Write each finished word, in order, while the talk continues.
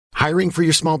Hiring for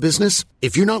your small business?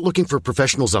 If you're not looking for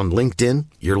professionals on LinkedIn,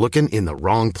 you're looking in the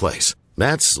wrong place.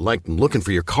 That's like looking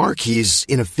for your car keys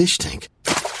in a fish tank.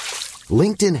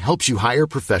 LinkedIn helps you hire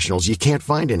professionals you can't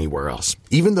find anywhere else,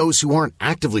 even those who aren't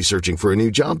actively searching for a new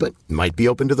job but might be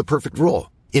open to the perfect role.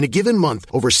 In a given month,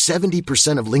 over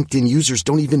 70% of LinkedIn users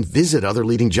don't even visit other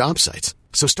leading job sites.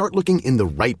 So start looking in the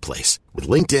right place. With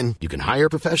LinkedIn, you can hire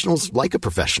professionals like a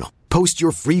professional. Post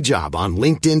your free job on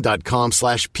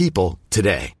linkedin.com/people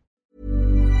today.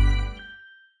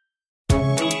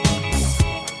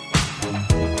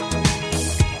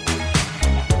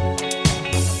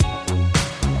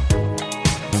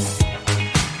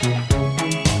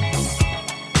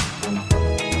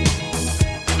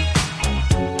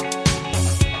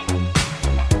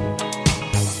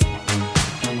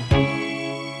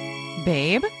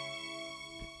 Babe.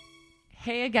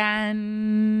 Hey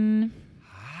again.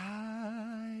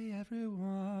 Hi,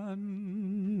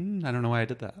 everyone. I don't know why I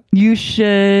did that. You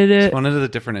should. Just wanted a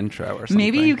different intro or something.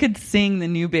 Maybe you could sing the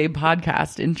new Babe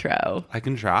podcast intro. I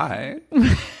can try.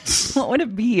 What would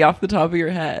it be off the top of your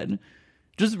head?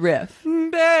 Just riff.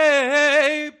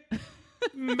 Babe.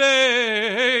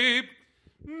 Babe.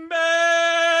 Babe.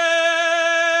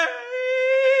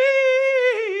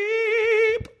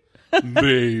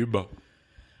 Babe.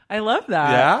 I love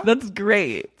that. Yeah? That's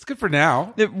great. It's good for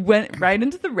now. It went right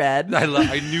into the red. I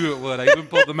knew it would. I even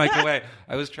pulled the mic away.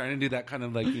 I was trying to do that kind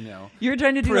of like, You were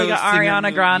trying to do like an pro-singer Ariana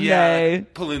move. Grande. Yeah,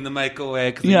 like pulling the mic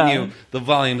away because I knew the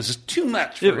volume was just too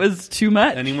much for It was too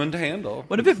much. anyone to handle.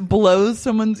 What if it blows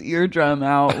someone's eardrum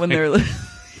out when they're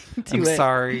listening to I'm it?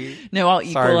 sorry. No, I'll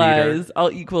Sorry, equalize. reader.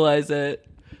 I'll equalize it.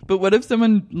 But what if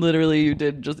someone literally you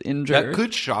did just injure? That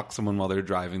could shock someone while they're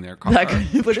driving their car.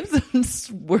 What if someone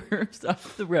swerves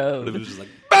off the road? It was just like,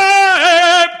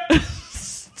 babe!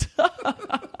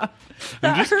 Stop.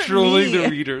 I'm just hurt trolling me. the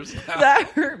readers. That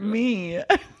hurt me.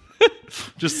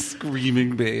 Just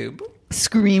screaming, babe.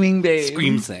 Screaming babe.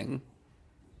 Scream sing.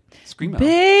 Scream out.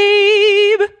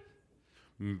 Babe.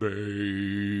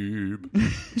 Babe.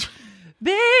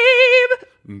 Babe.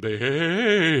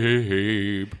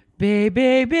 Babe. Babe,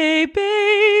 babe, babe,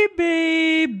 babe,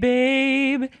 babe,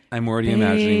 babe. I'm already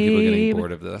imagining people getting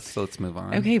bored of this, so let's move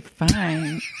on. Okay,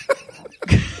 fine.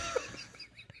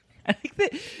 I think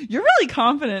that you're really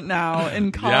confident now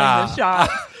in calling the shot.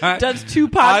 Does 2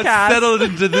 podcasts. I've settled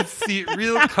into this seat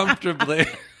real comfortably.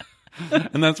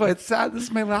 And that's why it's sad. This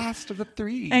is my last of the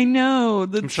 3. I know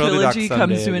the I'm sure they'll trilogy dock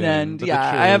comes someday to an again, end. but the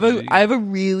Yeah, trilogy- I have a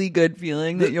really good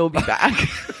feeling that you'll be back.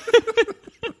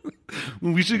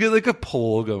 We should get like a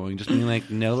poll going, just being like,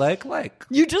 no, like.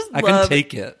 You just I love, can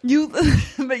take it.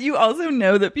 But you also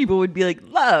know that people would be like,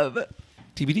 love.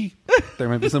 TBD. There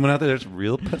might be someone out there that's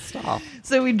real pissed off.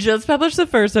 So we just published the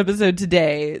first episode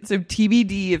today. So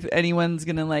TBD if anyone's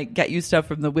gonna like get you stuff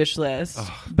from the wish list.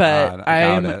 But God, I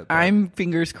doubt it, but- I'm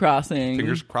fingers crossing.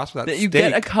 Fingers crossed for that you steak.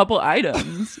 get a couple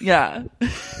items. Yeah.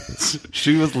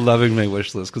 She was loving my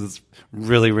wish list because it's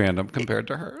really random compared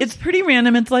to hers. It's pretty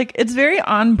random. It's like it's very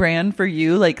on brand for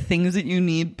you, like things that you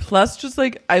need. Plus, just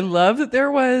like I love that there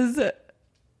was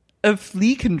a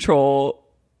flea control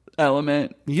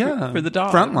element for the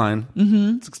dog. Frontline.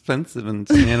 Mm-hmm. It's expensive and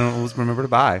I don't always remember to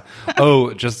buy.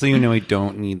 Oh, just so you know, I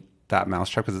don't need that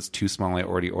mousetrap because it's too small. I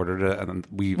already ordered it, and then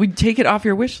We'd take it off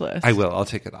your wish list. I will. I'll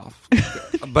take it off.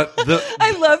 But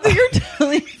I love that you're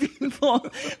telling people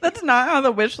that's not how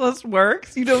the wish list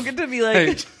works. You don't get to be like.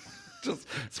 Hey, just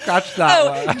scratch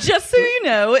that one. Just so you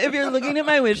know, if you're looking at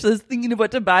my wish list thinking of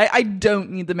what to buy, I don't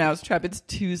need the mousetrap. It's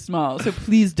too small. So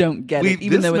please don't get it,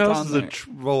 even this though it's mouse on is there. a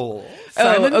troll. Oh,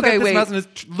 Simon okay, fed this wait. mouse and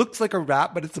it looks like a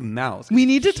rat, but it's a mouse. We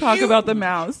need to talk Huge. about the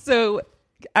mouse. So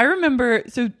I remember,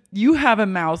 so you have a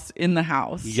mouse in the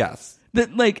house. Yes.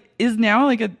 That like is now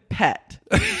like a pet.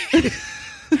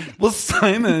 Well,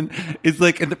 Simon is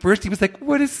like, and at first he was like,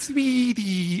 what a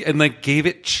sweetie, and like gave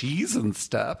it cheese and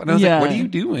stuff. And I was like, what are you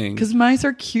doing? Because mice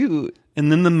are cute.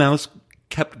 And then the mouse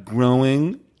kept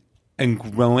growing and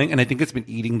growing, and I think it's been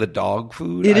eating the dog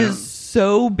food. It is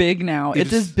so big now.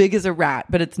 It's as big as a rat,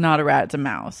 but it's not a rat, it's a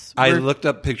mouse. I looked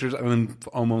up pictures, I mean,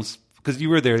 almost, because you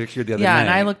were there here the other night. Yeah, and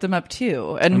I looked them up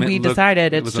too. And it we looked-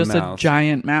 decided it it's was just a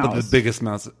giant mouse. But the biggest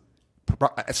mouse,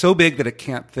 so big that it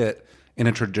can't fit in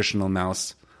a traditional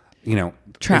mouse,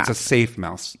 Trap. It's a safe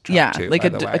mouse trap, Yeah, too, like by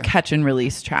the way. a catch and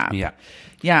release trap. Yeah.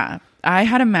 Yeah. I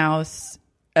had a mouse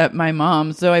at my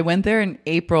mom's. So I went there in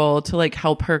April to like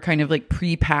help her kind of like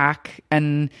pre-pack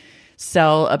and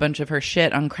sell a bunch of her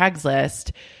shit on Craigslist.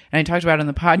 And I talked about it on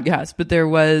the podcast, but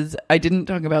I didn't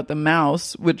talk about the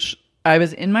mouse, which I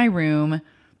was in my room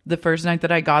the first night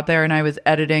that I got there and I was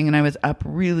editing and I was up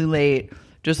really late,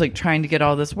 just like trying to get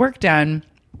all this work done.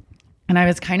 And I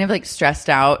was kind of like stressed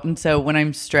out. And so when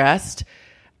I'm stressed,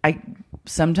 I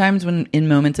sometimes when in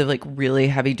moments of like really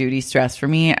heavy duty stress for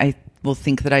me, I will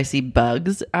think that I see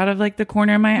bugs out of like the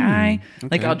corner of my eye. Okay.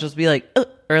 Like I'll just be like, ugh,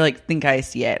 or like think I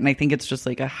see it. And I think it's just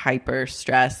like a hyper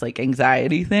stress, like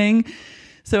anxiety thing.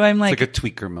 So I'm like, it's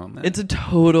like a tweaker moment. It's a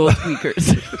total tweaker.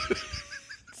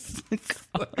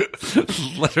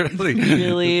 Literally.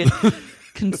 Really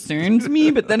concerns me,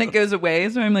 but then it goes away.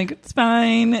 So I'm like, it's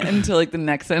fine until like the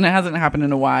next, and it hasn't happened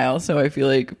in a while. So I feel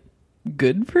like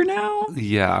good for now.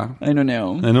 Yeah. I don't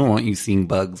know. I don't want you seeing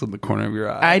bugs in the corner of your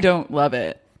eye. I don't love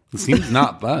it. It seems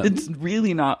not fun. It's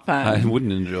really not fun. I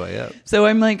wouldn't enjoy it. So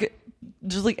I'm like,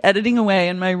 just like editing away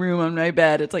in my room on my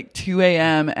bed. It's like 2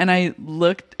 a.m. and I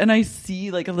looked and I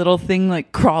see like a little thing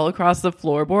like crawl across the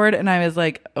floorboard, and I was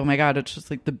like, oh my God, it's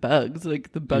just like the bugs.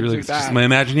 Like the bugs You're like, are it's back. just my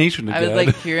imagination again. I was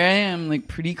like, here I am, like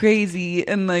pretty crazy.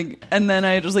 And then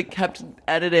I just like kept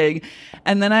editing.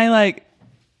 And then I like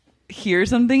hear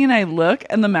something and I look,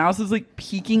 and the mouse is like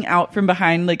peeking out from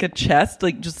behind like a chest,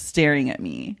 like just staring at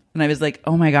me. And I was like,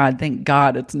 oh my God, thank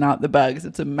God it's not the bugs,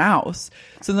 it's a mouse.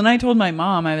 So then I told my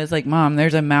mom, I was like, Mom,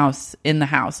 there's a mouse in the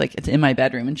house, like it's in my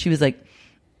bedroom. And she was like,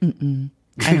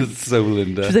 It's so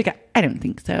Linda. she's like, I don't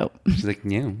think so. She's like,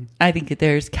 no. I think that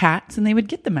there's cats and they would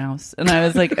get the mouse. And I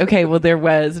was like, okay, well there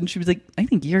was. And she was like, I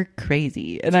think you're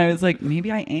crazy. And I was like,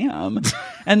 maybe I am.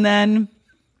 And then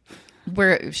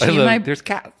there's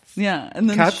cats. Yeah, and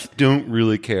then Cats don't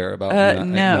really care about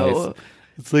no. mice.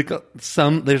 It's like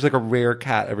there's like a rare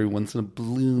cat every once in a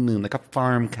blue moon, like a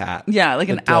farm cat. Yeah, like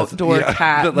an outdoor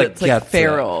cat that, that's like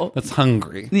feral. That's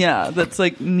hungry. Yeah, that's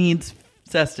like needs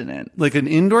sustenance. Like an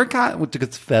indoor cat, which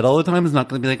gets fed all the time, is not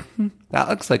going to be like, that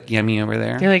looks like yummy over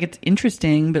there. They're like, it's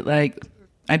interesting, but like,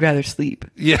 I'd rather sleep.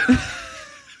 Yeah.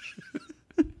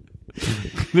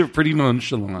 They're pretty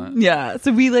nonchalant. Yeah,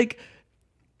 so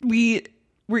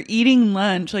we're eating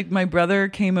lunch. Like my brother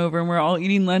came over and we're all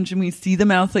eating lunch, and we see the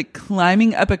mouse like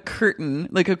climbing up a curtain,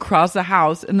 like across the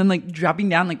house, and then like dropping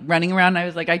down, like running around. And I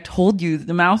was like, I told you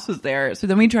the mouse was there. So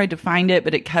then we tried to find it,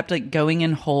 but it kept like going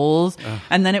in holes.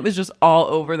 And then it was just all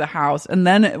over the house. And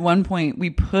then at one point we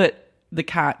put the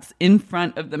cats in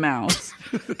front of the mouse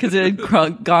because it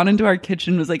had gone into our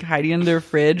kitchen, was like hiding under their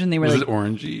fridge, and they were Was like, it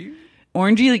orangey?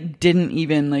 Orangey like didn't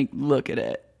even like look at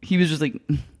it. He was just like,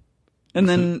 and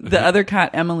then the other cat,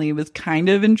 Emily, was kind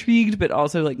of intrigued, but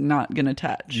also like not gonna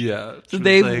touch. Yeah. So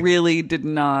they really did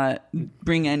not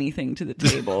bring anything to the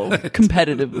table,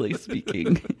 competitively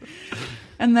speaking.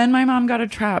 And then my mom got a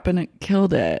trap and it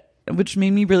killed it, which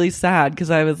made me really sad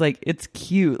because I was like, it's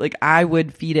cute. Like I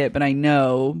would feed it, but I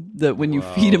know that when you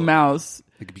feed a mouse,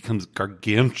 it becomes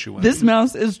gargantuan. this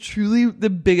mouse is truly the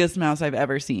biggest mouse I've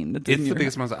ever seen. It's the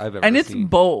biggest mouse I've ever and seen. it's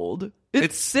bold.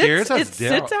 It sits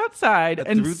outside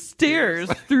and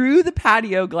stares through the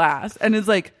patio glass and is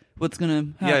like, what's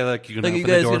going to happen? Yeah, like, you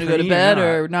guys going to go to bed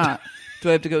or not? Do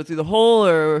I have to go through the hole,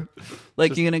 or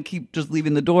like you're going to keep just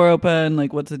leaving the door open?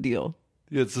 Like, what's the deal?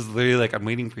 Yeah, it's just literally like, I'm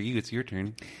waiting for you. It's your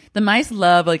turn. The mice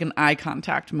love like an eye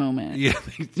contact moment. Yeah,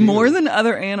 they do. More than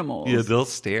other animals. Yeah, they'll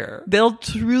stare. They'll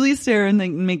truly stare and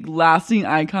like make lasting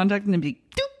eye contact and then be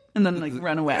doop, and then like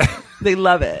run away. They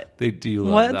love it. They do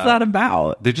love What's that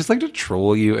about? They just like to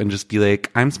troll you and just be like,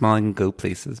 I'm small, I can go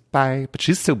places. Bye. But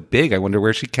she's so big, I wonder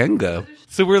where she can go.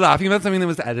 So we're laughing about something that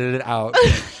was edited out.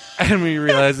 And we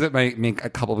realize it might make a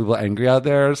couple people angry out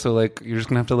there. So like, you're just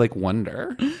going to have to like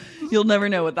wonder. You'll never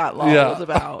know what that law was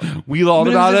about. We lolled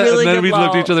But about it's a it, really and then good we looked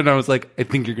at law. each other, and I was like, I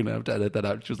think you're going to have to edit that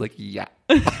out. She was like, yeah.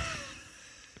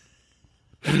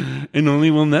 And only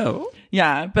we'll know.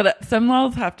 Yeah, but some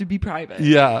laws have to be private.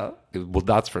 Yeah. Well,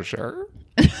 that's for sure.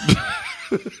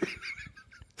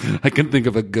 I can think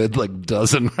of a good like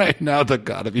dozen right now that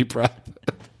gotta be private.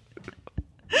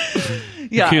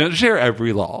 Yeah. You can't share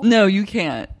every law. No, you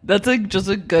can't. That's like just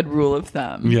a good rule of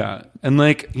thumb. Yeah. And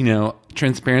like, you know,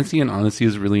 transparency and honesty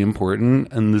is really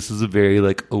important. And this is a very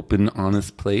like open,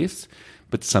 honest place.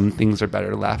 But some things are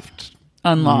better left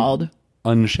Unlawed.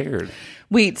 unshared.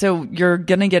 Wait, so you're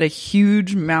going to get a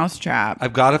huge mouse trap.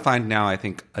 I've got to find now, I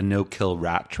think, a no-kill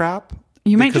rat trap.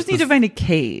 You might Because just need to find a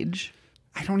cage.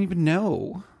 I don't even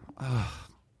know. Ugh.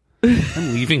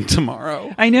 I'm leaving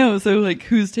tomorrow. I know. So like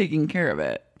who's taking care of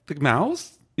it? The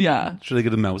mouse? Yeah. Should I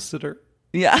get a mouse sitter?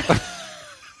 Yeah.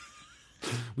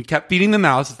 We kept feeding the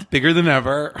mouse. It's bigger than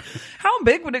ever. How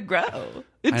big would it grow?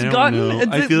 It's I don't gotten know.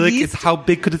 it's I at feel like least it's how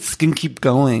big could its skin keep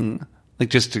going? Like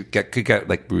just to could get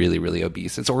like really, really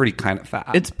obese. It's already kind of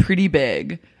fat. it's pretty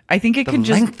big. I think it the can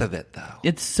length just of it though.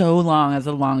 it's so long as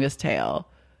the longest tail.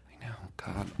 I know,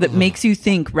 God. That makes you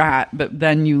think rat, but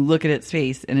then you look at its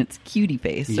face and it's cutie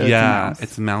face. So yeah, it's a mouse.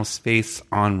 it's mouse face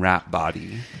on rat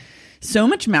body. So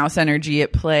much mouse energy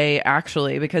at play,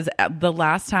 actually, because the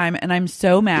last time, and I'm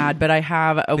so mad, but I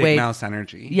have a Big way. mouse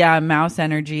energy. Yeah, mouse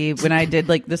energy. When I did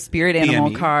like the spirit animal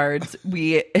PME. cards,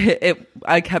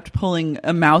 I kept pulling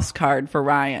a mouse card for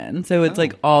Ryan. So it's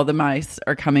like all the mice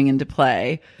are coming into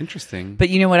play. Interesting. But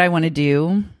you know what I want to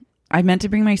do? I meant to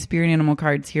bring my spirit animal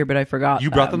cards here, but I forgot. You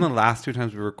brought them the last 2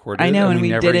 times we recorded. I know, and we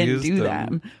never didn't used do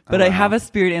them. Oh, But I wow. have a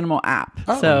spirit animal app,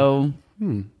 so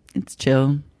it's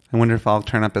chill. I wonder if I'll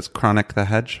turn up as Chronic the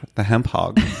hemp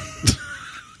hog.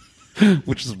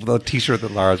 Which is the t-shirt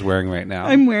that Lara's wearing right now.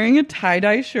 I'm wearing a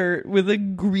tie-dye shirt with a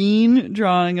green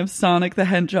drawing of Sonic the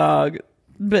Hedgehog,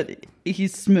 but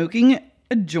he's smoking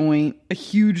a joint, a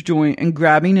huge joint, and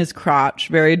grabbing his crotch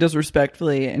very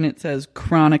disrespectfully, and it says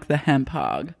Chronic the Hemp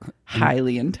Hog.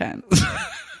 Highly intense.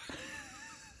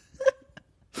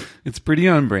 It's pretty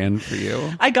on brand for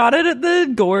you. I got it at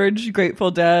the Gorge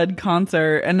Grateful Dead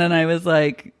concert, and then I was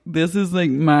like, this is like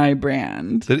my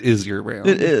brand. That is your brand.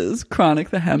 It is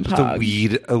Chronic the Hemp Just Hog.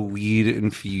 a weed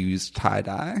infused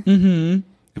tie-dye. Mm-hmm.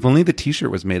 If only the t-shirt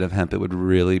was made of hemp, it would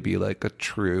really be like a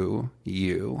true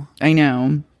you. I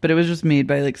know, but it was just made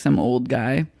by like some old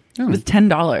guy. Oh. It was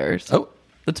 $10. Oh.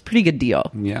 That's a pretty good deal.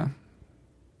 Yeah.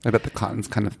 I bet the cotton's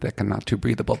kind of thick and not too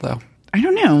breathable, though. I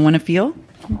don't know. Want to feel?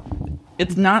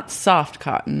 It's not soft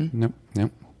cotton. Nope.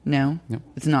 No? Nope.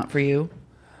 It's not for you.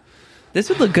 This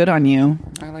would look good on you.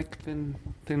 I like thin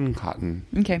cotton.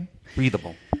 Okay.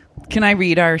 Breathable. Can I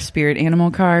read our spirit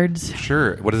animal cards?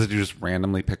 Sure. What does it do? Just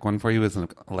randomly pick one for you as an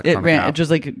It electronic app? it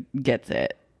just like gets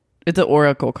it. It's an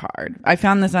oracle card. I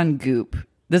found this on Goop.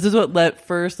 This is what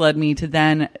first led me to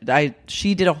then.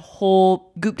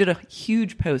 Goop did a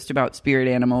huge post about spirit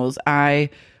animals. I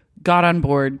got on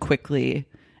board quickly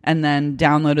and then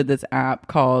downloaded this app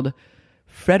called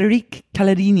Frederic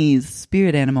Calladini's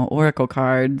Spirit Animal Oracle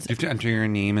Cards. Do you have to enter your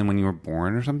name and when you were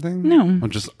born or something? No. Or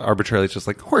just arbitrarily, it's just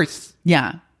like horse.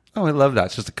 Yeah. Oh, I love that.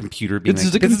 It's just a computer being It's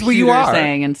like, just a this is what you computer are.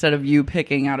 saying instead of you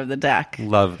picking out of the deck.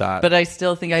 Love that. But I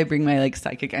still think I bring my like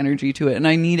psychic energy to it, and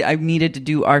I've needed to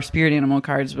do our spirit animal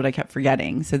cards, but I kept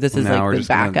forgetting. So this is now like we're the just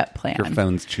gonna- backup plan. Your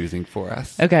phone's choosing for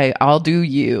us. Okay, I'll do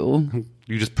you.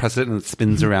 You just press it and it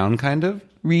spins around, kind of.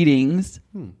 Readings.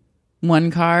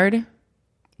 One card.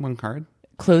 One card.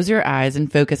 Close your eyes and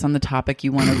focus on the topic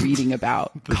you want a reading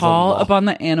about. There's a Call lot. upon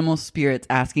the animal spirits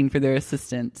asking for their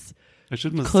assistance. I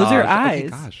should massage. Close your Okay, eyes.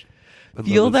 gosh. I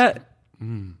Feel love this.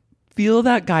 that. Feel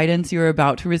that guidance you are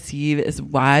about to receive is a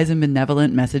wise and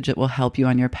benevolent message that will help you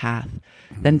on your path.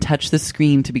 Then touch the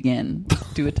screen to begin.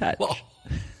 Do a touch.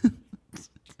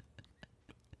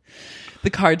 The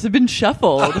cards have been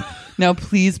shuffled. Now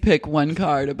please pick one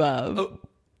card above.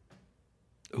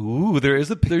 Ooh, there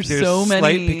is a pic. There's so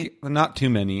many. Not too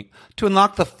many. To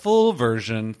unlock the full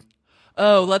version,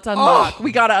 Oh, let's unlock.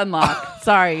 We gotta unlock.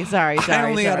 Sorry. I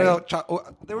only had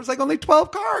there was like only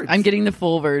 12 cards. I'm getting the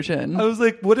full version. I was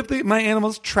like, what if my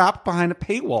animal's trapped behind a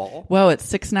paywall? Whoa, it's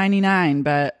 $6.99,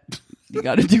 but you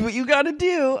gotta do what you gotta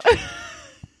do.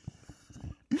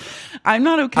 I'm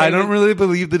not okay. I don't really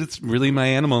believe that it's really my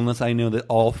animal unless I know that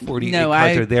all 48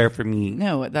 cards are there for me.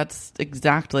 No, that's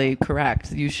exactly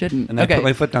correct. You shouldn't. And I put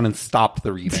my foot down and stopped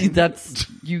the reading.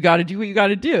 You gotta do what you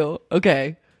gotta do.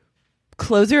 Okay.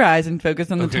 Close your eyes and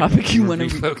focus on the topic you want to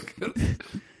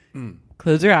refocus.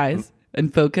 Close your eyes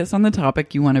and focus on the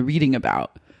topic you want a reading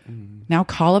about. Now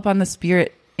call upon the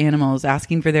spirit animals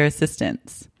asking for their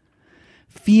assistance.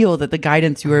 Feel that the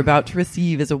guidance you are about to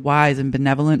receive is a wise and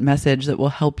benevolent message that will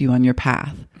help you on your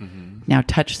path. Now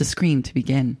touch the screen to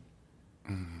begin.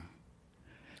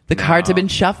 The cards have been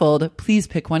shuffled. Please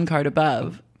pick one card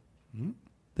above.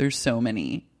 There's so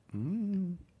many.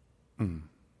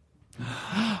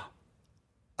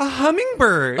 A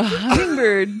hummingbird. A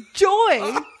hummingbird.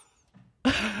 Joy.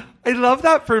 I love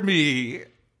that for me.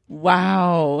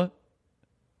 Wow.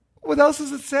 What else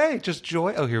does it say? Just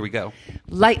joy? Oh, here we go.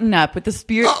 Lighten up with the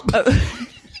spirit.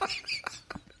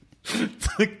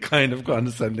 It's like kind of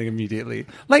condescending immediately.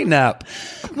 Lighten up.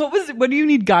 What do you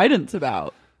need guidance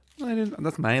about?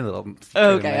 That's my little...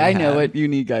 Okay, I know what you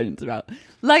need guidance about.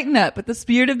 Lighten up with the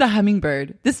spirit of the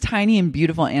hummingbird. This tiny and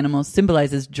beautiful animal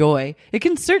symbolizes joy. It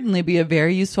can certainly be a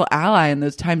very useful ally in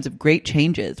those times of great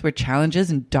changes where challenges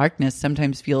and darkness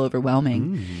sometimes feel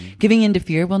overwhelming. Giving in to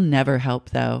fear will never help,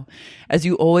 though, as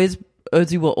you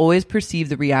will always perceive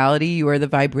the reality you are the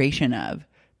vibration of.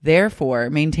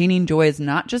 Therefore, maintaining joy is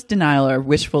not just denial or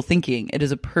wishful thinking. It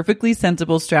is a perfectly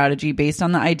sensible strategy based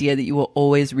on the idea that you will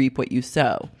always reap what you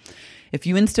sow. If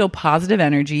you instill positive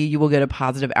energy, you will get a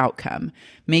positive outcome.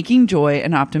 Making joy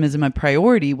and optimism a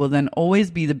priority will then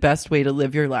always be the best way to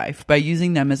live your life by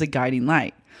using them as a guiding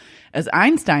light. As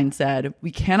Einstein said,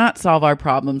 we cannot solve our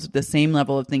problems with the same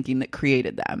level of thinking that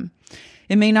created them.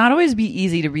 It may not always be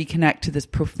easy to reconnect to this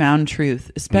profound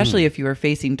truth, especially if you are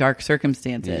facing dark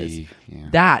circumstances. Yeah.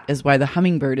 That is why the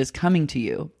hummingbird is coming to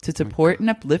you to support and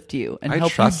uplift you and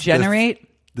help you generate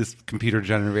this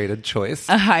computer-generated choice.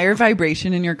 a higher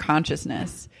vibration in your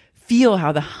consciousness. Feel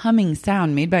how the humming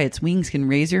sound made by its wings can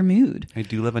raise your mood. I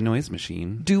do love a noise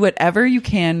machine. Do whatever you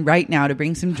can right now to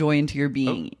bring some joy into your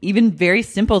being. Even very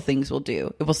simple things will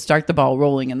do. It will start the ball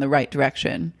rolling in the right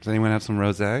direction. Does anyone have some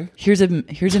rosé? Here's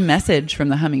a message from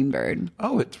the hummingbird.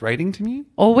 Oh, it's writing to me?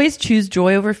 Always choose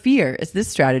joy over fear, as this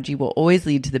strategy will always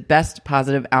lead to the best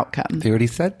positive outcome. They already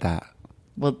said that.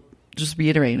 Well, just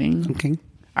reiterating. Okay.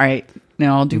 All right.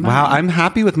 Now I'll do mine. Wow, I'm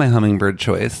happy with my hummingbird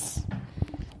choice.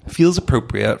 Feels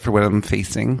appropriate for what I'm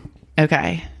facing.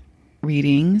 Okay.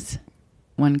 Readings.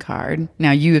 One card.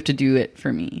 Now you have to do it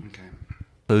for me. Okay.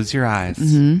 Close your eyes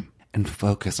and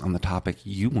focus on the topic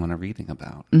you want a reading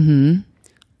about.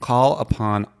 Call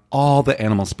upon all the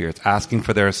animal spirits asking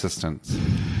for their assistance.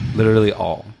 Literally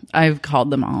all. I've called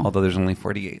them all. Although there's only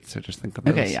 48, so just think of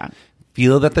those. Okay, yeah.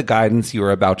 Feel that the guidance you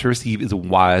are about to receive is a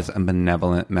wise and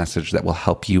benevolent message that will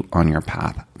help you on your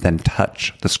path. Then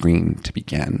touch the screen to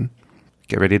begin.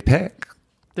 Get ready to pick.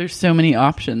 There's so many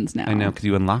options now. I know, because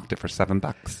you unlocked it for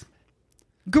 $7.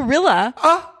 Gorilla.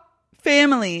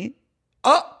 Family.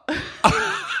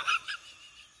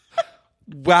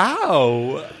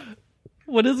 Wow.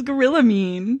 What does gorilla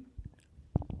mean?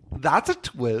 That's a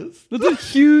twist. That's a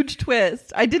huge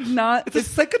twist. I did not. It's a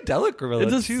psychedelic gorilla.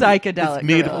 It's a too. psychedelic It's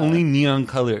made gorilla. of only neon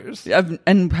colors.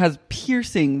 And has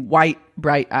piercing white,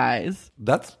 bright eyes.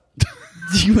 That's...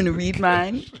 Do you want to read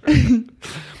mine?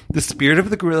 The spirit of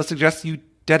the gorilla suggests you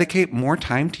dedicate more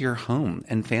time to your home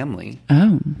and family.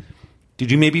 Oh.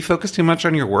 Did you maybe focus too much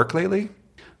on your work lately?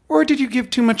 Or did you give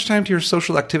too much time to your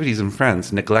social activities and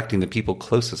friends, neglecting the people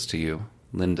closest to you?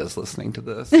 Linda's listening to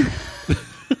this.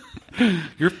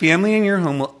 Your family and your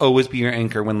home will always be your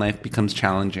anchor when life becomes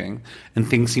challenging and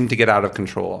things seem to get out of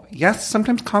control. Yes,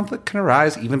 sometimes conflict can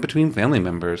arise even between family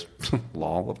members.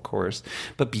 Lol, of course.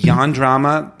 But beyond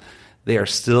drama, they are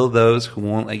still those who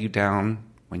won't let you down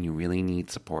when you really need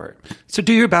support. So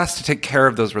do your best to take care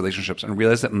of those relationships and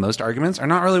realize that most arguments are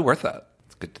not really worth it.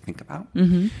 It's good to think about.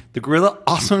 The gorilla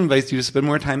also invites you to spend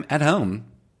more time at home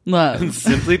and Love.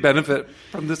 simply benefit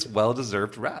from this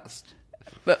well-deserved rest.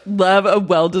 But love a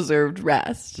well-deserved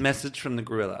rest. Message from the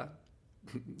gorilla.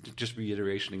 Just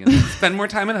reiteration again. Spend more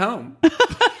time at home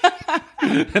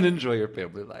and enjoy your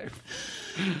family life.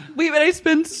 Wait, but I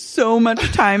spend so much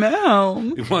time at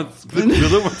home. The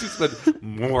gorilla wants you to spend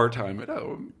more time at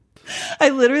home. I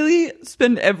literally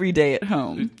spend every day at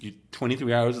home.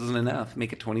 23 hours isn't enough.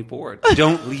 Make it 24.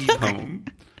 Don't leave home.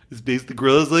 It's basically, the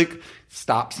gorilla's like,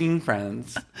 stop seeing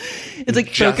friends. It's like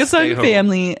Just focus on stay home.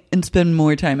 family and spend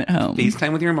more time at home.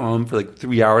 FaceTime with your mom for like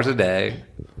 3 hours a day.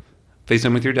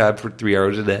 FaceTime with your dad for 3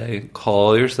 hours a day.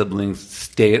 Call your siblings.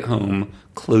 Stay at home.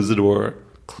 Close the door.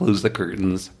 Close the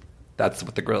curtains. That's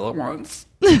what the gorilla wants.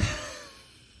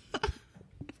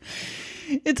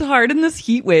 It's hard in this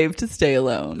heat wave to stay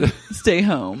alone. Stay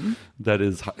home. That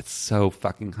is hot. It's so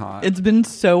fucking hot. It's been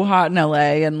so hot in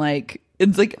LA and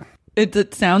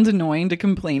it sounds annoying to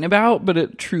complain about, but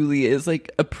it truly is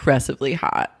like oppressively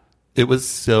hot. It was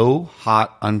so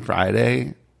hot on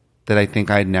Friday that I think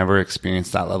I'd never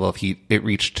experienced that level of heat. It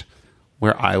reached,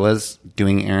 where I was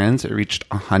doing errands, it reached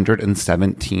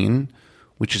 117,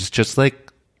 which is just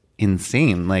like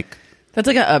insane. Like, That's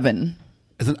like an oven.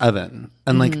 it's an oven.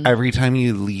 And like every time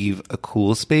you leave a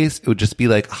cool space, it would just be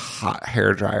like a hot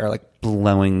hair dryer, like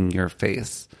blowing your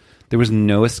face. There was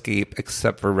no escape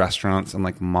except for restaurants and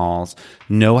like malls.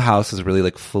 No house is really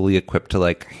like fully equipped to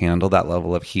like handle that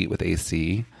level of heat with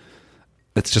AC.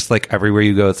 It's just like everywhere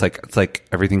you go, it's like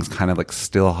everything's kind of like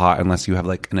still hot unless you have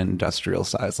like an industrial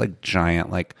size, like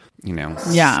giant, like, you know,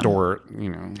 Yeah. store, you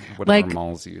know, whatever Like-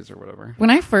 malls use or whatever. When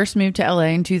I first moved to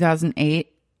LA in 2008,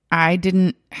 I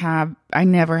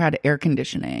never had air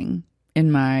conditioning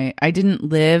I didn't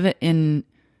live in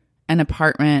an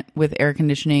apartment with air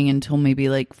conditioning until maybe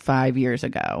like 5 years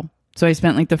ago. So I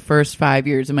spent like the first 5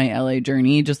 years of my LA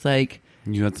journey just like,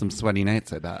 You had some sweaty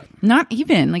nights, I bet. not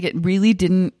even, like it really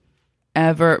didn't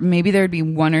ever, maybe there'd be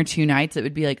 1 or 2 nights it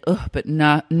would be like, ugh, but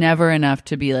never enough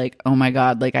to be like, oh my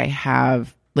God, like I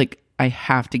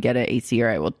have to get an AC or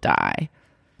I will die.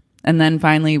 And then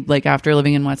finally, like after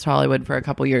living in West Hollywood for a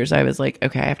couple years, I was like,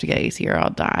 okay, I have to get AC or I'll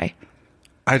die.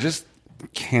 I just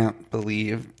can't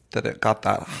believe that it got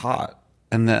that hot.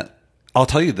 And that, I'll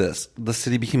tell you this, the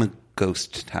city became a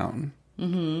ghost town.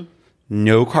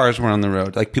 No cars were on the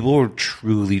road. Like, people were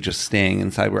truly just staying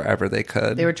inside wherever they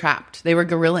could. They were trapped. They were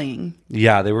gorilling.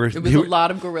 Yeah, they were. It was a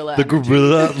lot of gorilla. The energy.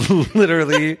 gorilla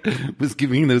literally was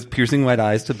giving those piercing white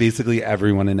eyes to basically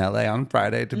everyone in LA on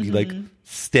Friday to be like,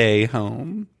 stay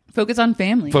home. Focus on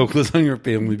family. Focus on your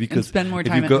family, because And spend more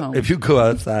time if you at home. If you go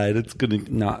outside, it's gonna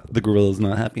not, the gorilla's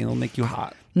not happy, and it'll make you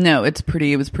hot. No, it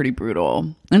was pretty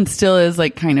brutal. And still is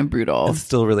like kind of brutal. It's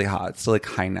still really hot. It's still like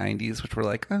high 90s, which we're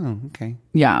like, oh, okay.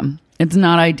 Yeah. It's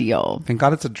not ideal. Thank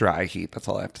God it's a dry heat. That's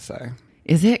all I have to say.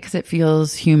 Is it? Because it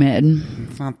feels humid.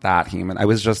 It's not that humid. I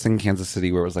was just in Kansas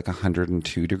City where it was like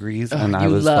 102 degrees. And I You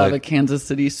was love a like, Kansas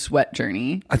City sweat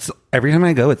journey. every time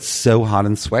I go, it's so hot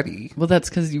and sweaty. Well, that's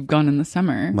because you've gone in the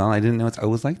summer. Well, I didn't know it's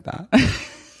always like that.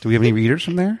 Do we have any readers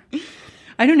from there?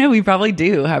 I don't know. We probably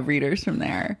do have readers from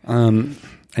there.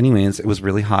 Anyways, it was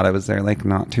really hot. I was there like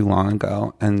not too long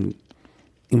ago, and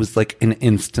it was like an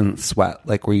instant sweat,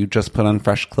 like where you just put on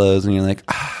fresh clothes and you're like,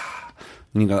 ah,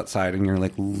 and you go outside and you're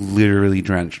like literally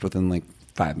drenched within like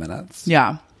 5 minutes.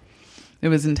 Yeah. It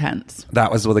was intense.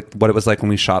 That was what it was like when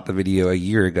we shot the video a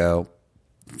year ago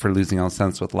for Losing All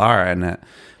Sense with Lara in it.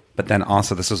 But then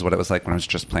also this is what it was like when I was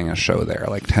just playing a show there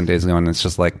like 10 days ago, and it's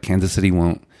just like Kansas City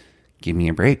won't give me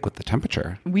a break with the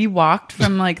temperature. We walked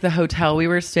from like the hotel we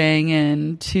were staying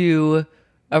in to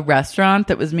a restaurant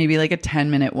that was maybe like a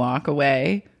 10-minute walk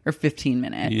away, or 15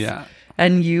 minutes. Yeah.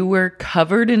 And you were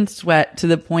covered in sweat to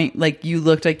the point like you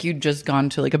looked like you'd just gone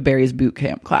to like a Barry's boot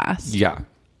camp class. Yeah.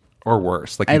 Or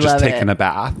worse. Like I you just love taken it. a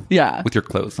bath. Yeah. With your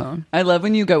clothes on. I love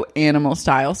when you go animal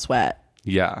style sweat.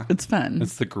 Yeah. It's fun.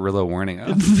 It's the gorilla warning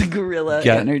us. It's the gorilla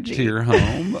Get energy. to your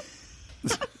home.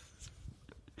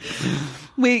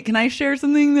 Wait, can I share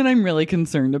something that I'm really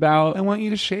concerned about? I want you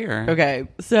to share. Okay,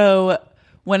 so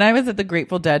when I was at the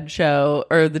Grateful Dead show,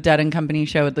 or the Dead and Company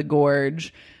show at the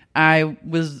Gorge, I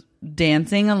was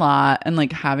dancing a lot and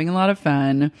like having a lot of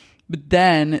fun. But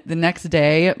then the next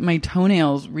day, my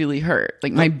toenails really hurt.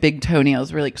 Like my big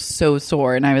toenails were like so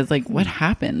sore. And I was like, what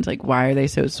happened? Like, why are they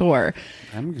so sore?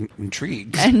 I'm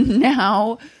intrigued. And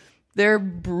now they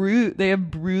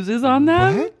have bruises on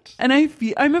them. What? And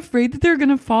I'm afraid that they're going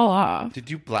to fall off. Did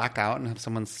you black out and have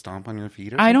someone stomp on your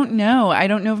feet? Or I something? don't know. I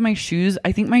don't know if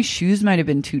I think my shoes might have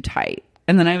been too tight.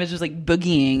 And then I was just like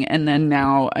boogieing, and then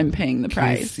now I'm paying the Can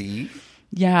I price. see?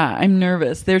 Yeah, I'm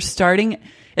nervous. They're starting.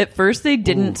 At first, they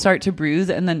didn't start to bruise,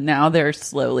 and then now they're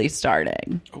slowly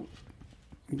starting.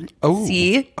 Oh.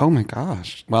 See? Oh my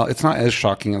gosh. Well, it's not as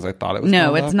shocking as I thought it was. No,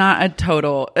 gonna it's look. not a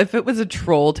total. If it was a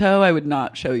troll toe, I would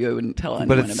not show you. I wouldn't tell anyone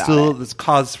But it's about still it. this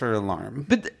cause for alarm.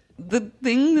 But the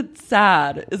thing that's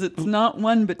sad is it's not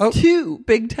one but Oh. two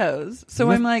big toes.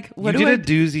 So I'm like, what you do did I a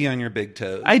doozy on your big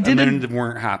toes. I did and a- then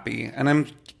weren't happy. And I'm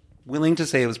willing to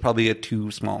say it was probably a too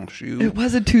small shoe. It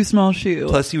was a too small shoe.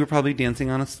 Plus, you were probably dancing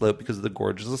on a slope because the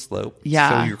gorge is a slope. Yeah.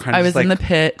 So you're kind of I just was in like the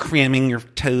pit. cramming your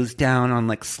toes down on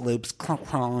like slopes,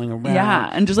 crawling around. Yeah,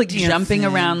 and just like dancing. jumping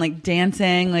around, like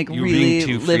dancing, like You were really being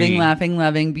too living, free. laughing,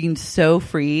 loving, being so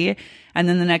free. And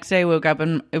then the next day I woke up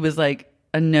and it was like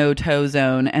a no toe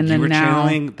zone. And You then were now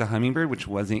channeling the hummingbird, which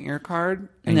wasn't your card,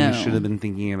 and No. you should have been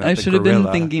thinking about. I the should have been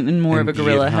gorilla thinking in more of and a be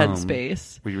gorilla at home,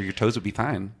 headspace. where your toes would be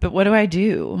fine. But what do I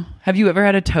do? Have you ever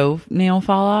had a toenail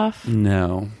fall off?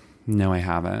 No, I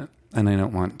haven't, and I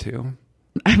don't want to.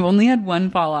 I've only had one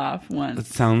fall off It once.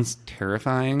 sounds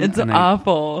terrifying. It's and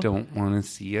awful. I don't want to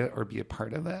see it or be a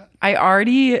part of it.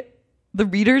 The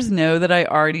readers know that I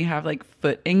already have like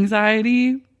foot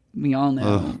anxiety. We all know.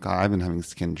 Oh God, I've been having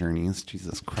skin journeys.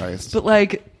 Jesus Christ! But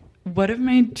like, what if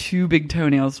my two big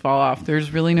toenails fall off?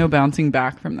 There's really no bouncing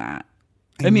back from that.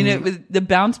 I mean, it was the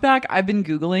bounce back. I've been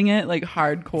Googling it like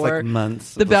hardcore. It's like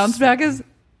months. The bounce back is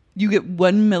you get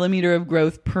 1 millimeter of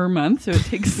growth per month, so it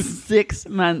takes 6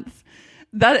 months.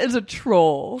 That is a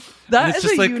troll. That it's is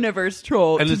just a like- universe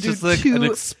troll. and to it's do just like two an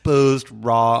exposed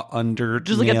raw under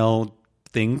Just like a nail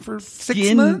thing for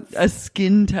 6 months. a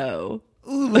skin toe.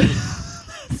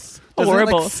 Does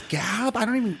Horrible. it like scab? I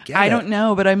don't even get it. I don't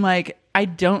know, but I'm like,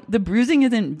 the bruising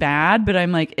isn't bad, but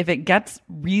I'm like, if it gets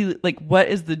really, like, what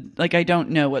is I don't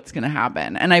know what's going to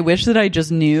happen. And I wish that I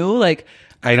just knew, like,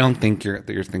 I don't think your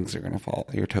things are gonna fall.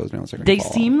 Your toenails are gonna they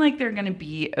fall. seem like they're going to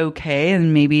be okay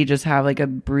and maybe just have like a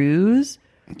bruise.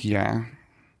 Yeah.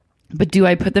 But do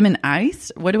I put them in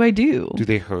ice? What do I do? Do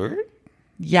they hurt?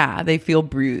 Yeah, they feel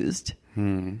bruised.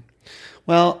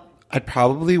 Well, I'd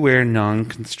probably wear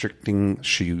non-constricting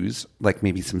shoes, like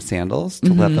maybe some sandals,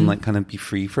 to let them like kind of be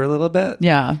free for a little bit.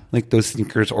 Yeah. Like those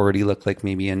sneakers already look like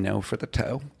maybe a no for the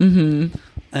toe. Mm-hmm.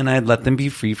 And I'd let them be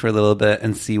free for a little bit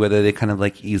and see whether they kind of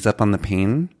like ease up on the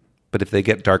pain. But if they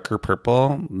get darker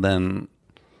purple, then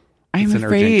I'm It's an urgent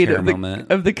afraid care of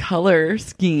moment. the color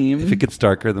scheme. If it gets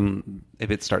darker, then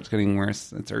if it starts getting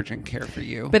worse, it's urgent care for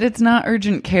you. But it's not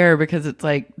urgent care because it's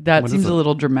like, that What seems is a it?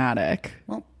 little dramatic.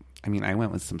 Well, I mean, I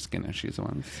went with some skin issues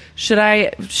once. Should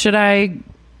I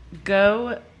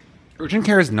go? Urgent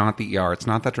care is not the ER. It's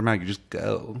not that dramatic. You just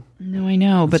go. No, I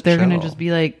know, but they're going to chill. just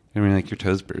be like, I mean, like your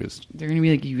toes bruised. they're going to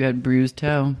be like, you had bruised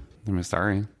toe. I'm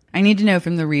sorry. I need to know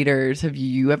from the readers, have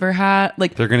you ever had,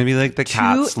 like, They're going to be like the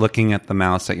cats looking at the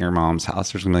mouse at your mom's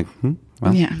house. They're going to be like,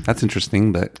 well, Yeah. that's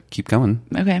interesting, but keep going.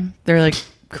 okay, they're like,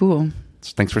 cool.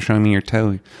 So thanks for showing me your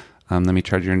toe. Let me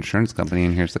charge your insurance company,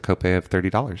 and here's the copay of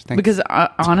 $30. Thanks. Because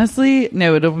honestly,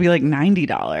 no, it'll be like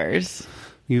 $90.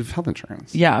 You have health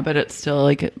insurance. Yeah, but it's still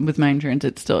like, with my insurance,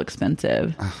 it's still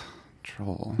expensive.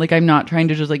 Troll. Like, I'm not trying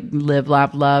to just like live,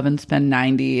 laugh, love and spend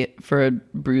 $90 for a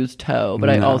bruised toe, but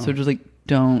I No. also just like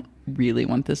don't really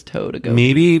want this toe to go.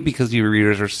 Maybe because your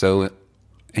readers are so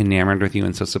enamored with you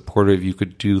and so supportive, you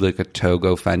could do like a toe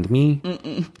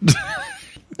GoFundMe.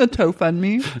 A toe fund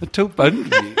me. A toe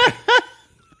GoFundMe.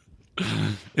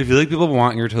 I feel like people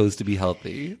want your toes to be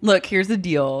healthy. Look, here's the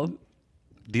deal.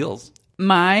 Deals.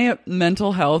 My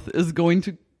mental health is going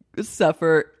to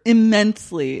suffer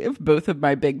immensely if both of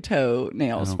my big toe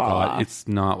nails Oh fall God, off. it's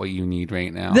not what you need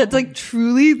right now. That's like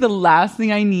truly the last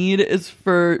thing I need is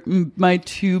for my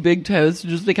two big toes to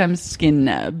just become skin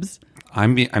nebs. I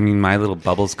mean, my little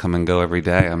bubbles come and go every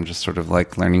day. I'm just sort of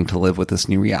like learning to live with this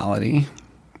new reality.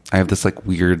 I have this like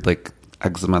weird like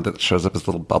eczema that shows up as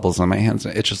little bubbles on my hands.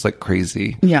 It's just like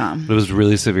crazy. Yeah. But it was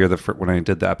really severe when I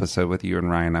did the episode with you and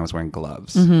Ryan. I was wearing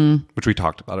gloves, which we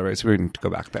talked about already. So we need to go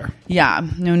back there. Yeah,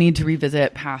 no need to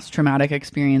revisit past traumatic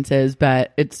experiences,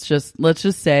 but it's just, let's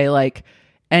just say like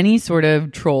any sort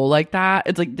of troll like that,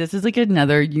 it's like, this is like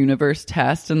another universe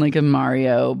test and like a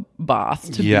Mario boss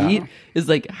to beat is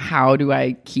like, how do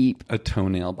I keep, A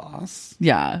toenail boss.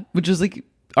 yeah, which is like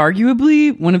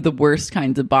arguably one of the worst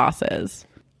kinds of bosses.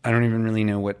 I don't even really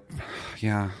know what.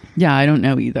 Yeah. Yeah, I don't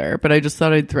know either, but I just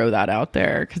thought I'd throw that out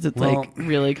there because it's Well, like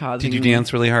really causing. Did you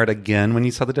dance really hard again when you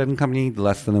saw the Dead and Company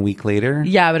less than a week later?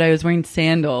 Yeah, but I was wearing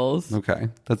sandals. Okay,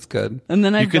 that's good. And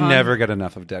then you I've can gone- never get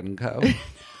enough of Dead and Co.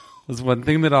 That's one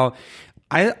thing that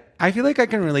I feel like I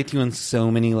can relate to you on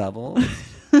so many levels,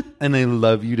 and I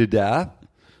love you to death.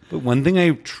 But one thing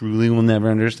I truly will never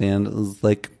understand is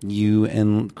like you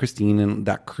and Christine and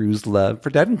that crew's love for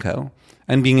Dead and Co.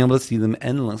 and being able to see them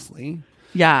endlessly.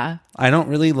 Yeah. I don't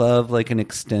really love like an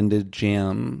extended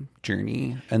jam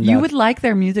journey. And You would like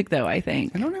their music though, I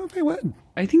think. I don't know if I would.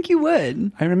 I think you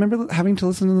would. I remember having to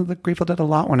listen to the Grateful Dead a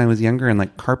lot when I was younger and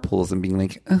like carpools and being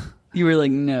like, ugh. You were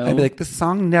like, no. I'd be like, this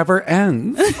song never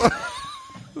ends.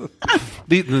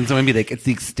 Then someone would be like, it's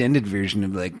the extended version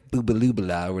of like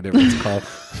Boobaloo or whatever it's called.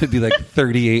 It'd be like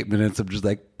 38 minutes of just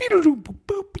like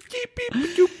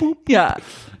yeah.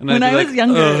 and When I'd I be was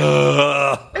younger.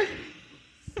 "Ugh."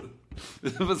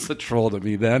 It was a troll to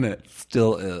me then. It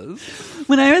still is.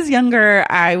 When I was younger,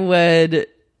 I would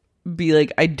be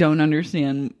like, I don't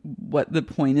understand what the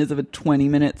point is of a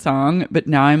 20-minute song. But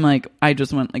now I'm like, I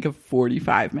just want like a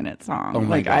 45-minute song. Oh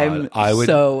my like God. I'm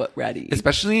so ready.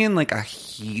 Especially in like a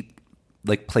heat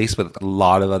like place with a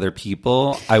lot of other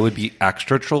people, I would be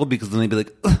extra troll because then they'd be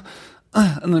like,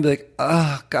 and they'd be like,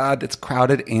 oh God, it's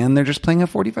crowded and they're just playing a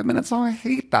 45-minute song. I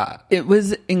hate that. It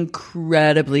was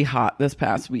incredibly hot this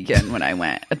past weekend when I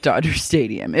went at Dodger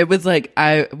Stadium. It was like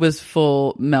I was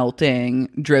full melting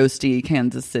Drosty,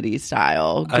 Kansas City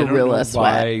style I don't know gorilla why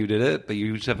sweat. you did it, but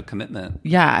you just have a commitment.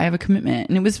 Yeah, I have a commitment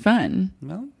and it was fun.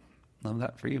 Well, love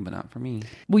that for you, but not for me.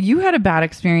 Well, you had a bad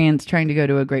experience trying to go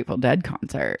to a Grateful Dead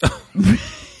concert.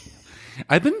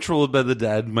 I've been trolled by the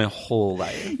Dead my whole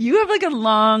life. You have like a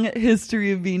long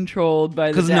history of being trolled by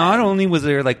the Because Dead. not only was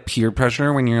there like peer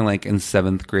pressure when you're like in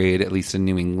 7th grade, at least in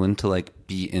New England, to like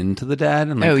be into the Dead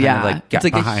and like oh kind yeah, of like get it's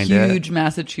like behind a huge it.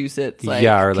 Massachusetts like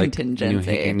Yeah, or like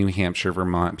contingency. New Hampshire,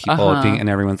 Vermont people being, and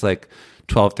everyone's like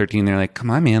 12, 13. They're like, come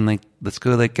on, man, like let's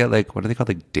go like get like what are they called,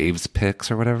 like Dave's Picks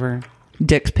or whatever.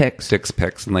 Dick's Picks. Dick's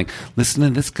Picks, and like listen to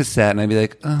this cassette, and I'd be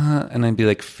like, and I'd be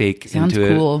like fake Sounds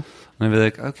into cool. it, and I'd be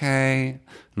like, okay,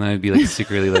 and then I'd be like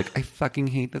secretly like, I fucking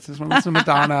hate this. I just want to listen to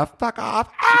Madonna. Fuck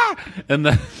off. And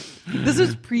then This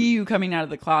was pre you coming out of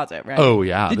the closet, right? Oh,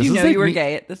 yeah. Did This you is know like you were me-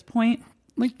 gay at this point?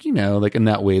 like like in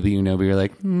that way that but you're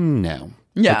like, no.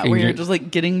 Yeah, Like, and where you're just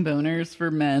like getting boners for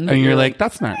men. but and you're like,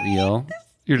 that's not real.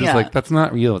 You're just Yeah. like, that's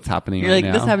not real. What's happening you're right like,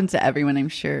 now? this happens to everyone, I'm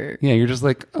sure. Yeah, you're just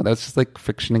like, oh, that's just like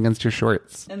friction against your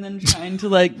shorts. And then trying to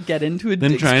like get into a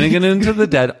Then Dick's trying to get into the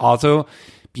Dead. Also,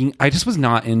 I just was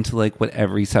not into like what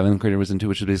every seventh grader was into,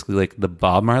 which is basically like the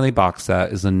Bob Marley box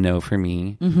set is a no for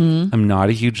me. I'm not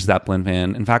a huge Zeppelin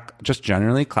fan. In fact, just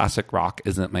generally classic rock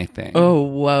isn't my thing. Oh,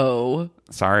 whoa.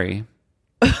 Sorry.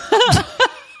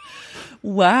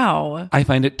 Wow. I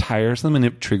find it tiresome and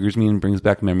it triggers me and brings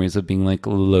back memories of being like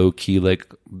low key, like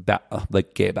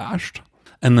gay bashed.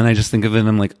 And then I just think of it and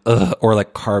I'm like, ugh. Or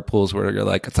like carpools where you're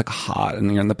like, it's like hot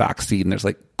and you're in the back seat and there's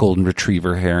like golden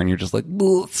retriever hair and you're just like,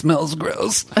 it smells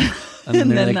gross.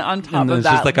 And then like, on top and of it's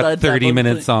that, just like a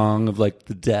 30-minute like, song of like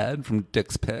The Dead from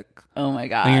Dick's Pick. Oh my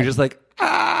God. And you're just like,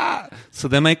 ah. So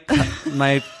then I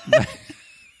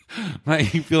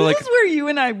feel like this is where you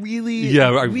and I really,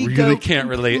 I really can't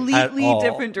relate at all. Completely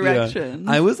different directions.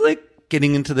 Yeah. I was like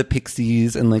getting into the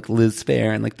Pixies and like Liz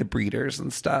Phair and like the Breeders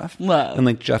and stuff. Love. And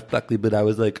like Jeff Buckley, but I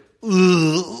was like,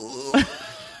 ugh.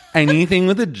 Anything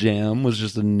with a jam was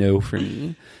just a no for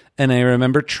me. And I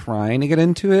remember trying to get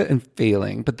into it and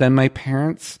failing. But then my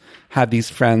parents had these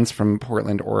friends from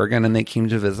Portland, Oregon, and they came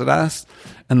to visit us.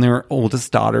 And their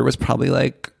oldest daughter was probably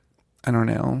like, I don't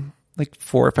know, like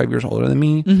 4 or 5 years older than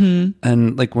me. Mm-hmm.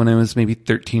 And like when I was maybe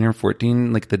 13 or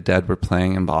 14, like the Dead were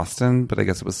playing in Boston, but I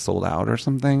guess it was sold out or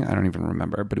something. I don't even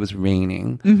remember, but it was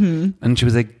raining. Mm-hmm. And she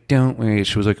was like, don't worry.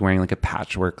 She was like wearing like a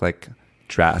patchwork like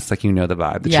dress, like, you know, the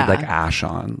vibe that she'd like ash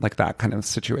on, like that kind of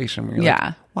situation where you're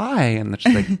like, why? And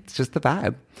she's like, it's just the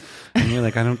vibe. And you're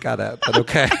like, I don't get it, but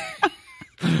okay.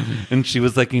 And she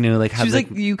was like, you know, like, she was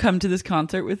like, you come to this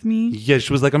concert with me? Yeah,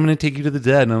 she was like, I'm going to take you to the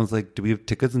Dead. And I was like, do we have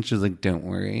tickets? And she was like, don't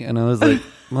worry. And I was like,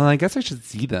 well, I guess I should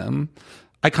see them.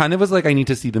 I kind of was like, I need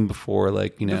to see them before,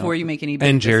 like, you know. Before you make any big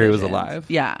And Jerry decisions. was alive.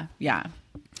 Yeah, yeah.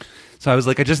 So I was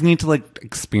like, I just need to like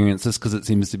experience this because it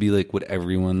seems to be like what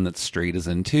everyone that's straight is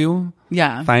into.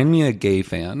 Yeah. Find me a gay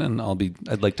fan and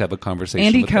I'd like to have a conversation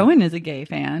Andy with Cohen them. is a gay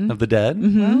fan. Of the Dead?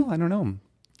 Mm-hmm. Well, I don't know.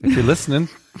 If you're listening,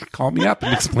 call me up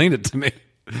and explain it to me.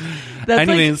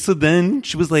 Anyway, so then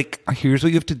she was like, here's what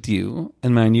you have to do.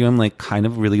 And mind you, I'm like kind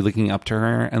of really looking up to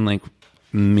her and like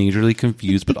majorly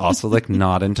confused, but also like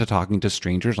not into talking to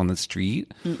strangers on the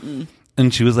street. Mm-mm.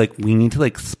 And she was like, we need to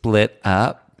like split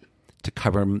up to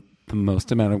cover the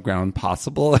most amount of ground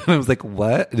possible. And I was like,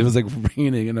 what? And it was like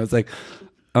raining. And I was like,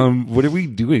 what are we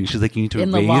doing? She's like, you need to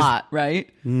in the lot, right?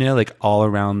 No, like all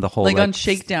around the whole, like on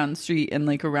Shakedown Street and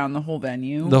like around the whole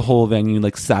venue. The whole venue,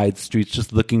 like side streets,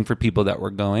 just looking for people that were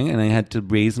going. And I had to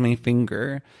raise my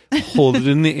finger, hold it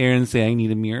in the air and say, I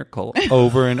need a miracle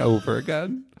over and over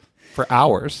again for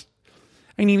hours.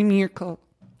 I need a miracle.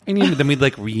 Then we'd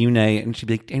like reunite and she'd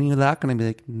be like, any luck? And I'd be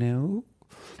like, no.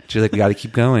 She's like, we got to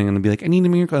keep going. And I'd be like, I need a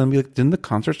miracle. And I'd be like, didn't the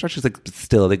concert start? She's like, but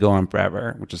still, they go on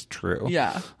forever, which is true.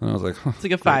 Yeah. And I was like, it's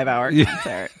like a 5-hour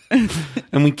concert.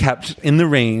 And we kept in the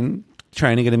rain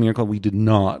trying to get a miracle. We did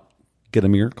not get a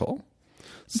miracle.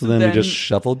 So then we just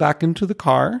shuffled back into the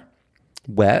car,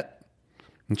 wet.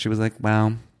 And she was like,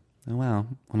 wow. Oh, wow.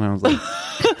 And I was like,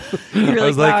 You're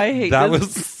like, wow, I hate that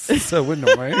this. was so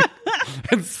annoying.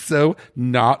 And so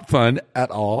not fun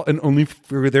at all. And only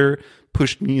further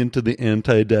pushed me into the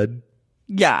anti-Dead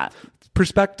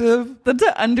perspective. That's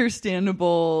an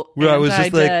understandable where I was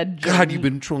just like, God, journey. you've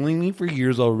been trolling me for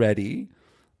years already.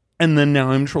 And then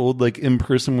now I'm trolled like in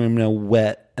person where I'm now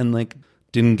wet and like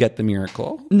didn't get the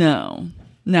miracle. No.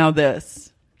 Now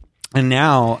this. And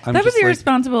now I'm that was just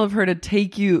irresponsible of her to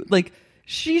take you, like,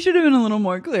 she should have been a little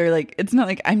more clear. Like, it's not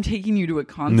like I'm taking you to a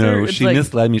concert. No, it's she like,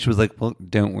 misled me. She was like, well,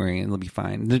 don't worry, it'll be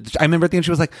fine. I remember at the end,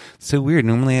 she was like, so weird.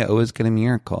 Normally I always get a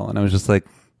miracle. And I was just like,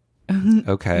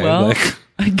 okay. Well, like,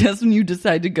 I guess when you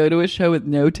decide to go to a show with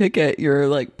no ticket, you're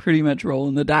like pretty much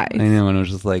rolling the dice. I know. And I was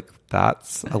just like,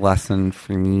 that's a lesson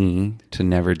for me to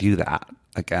never do that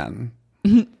again.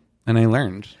 And I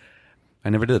learned. I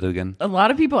never did it again. A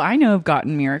lot of people I know have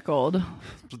gotten miracled.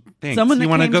 Thanks. Someone that you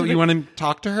want to came go? to You want to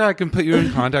talk to her? I can put you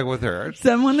in contact with her.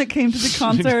 Someone that came to the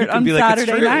concert on be like, "It's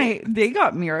Saturday true." night, they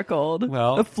got miracled.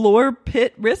 Well- a floor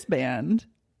pit wristband.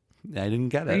 I didn't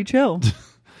get it. Are you chill?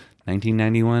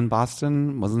 1991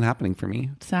 Boston wasn't happening for me.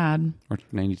 Sad. Or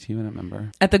 92, I don't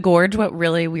remember. At the Gorge, what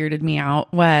really weirded me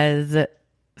out was,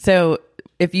 so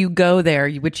if you go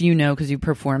there, which you know because you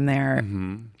perform there,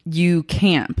 you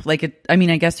camp. Like, I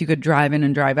mean, I guess you could drive in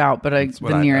and drive out, but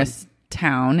the nearest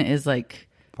town is like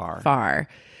far.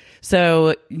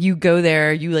 So you go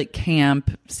there, you like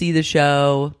camp, see the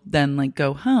show, then like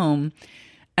go home.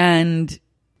 And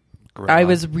I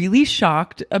was really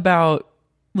shocked about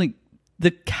like the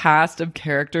cast of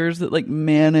characters that like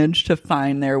managed to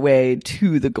find their way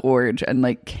to the Gorge and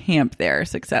like camp there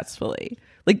successfully.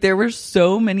 Like there were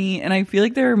so many, and I feel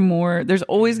like there are more. There's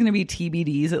always going to be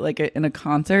TBDs at like in a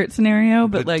concert scenario,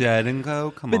 but like Dead and Co.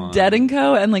 Come on, but Dead and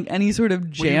Co. and like any sort of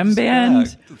jam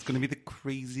band. It's going to be the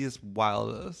craziest,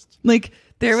 wildest. Like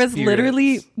there was Spirits.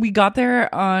 literally, we got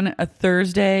there on a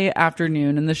Thursday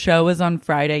afternoon, and the show was on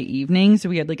Friday evening, so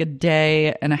we had like a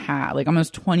day and a half, like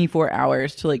almost 24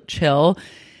 hours to like chill.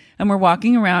 And we're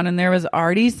walking around, and there was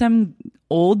already some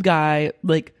old guy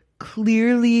like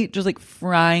clearly just like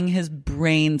frying his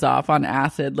brains off on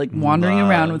acid, like wandering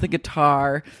around with a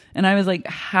guitar. And I was like,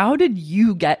 how did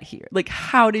you get here? Like,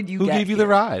 how did you Who get gave you here? the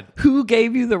ride? Who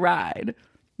gave you the ride?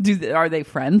 Are they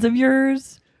friends of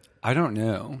yours? I don't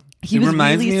know. He it was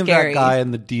reminds really me scary. of that guy in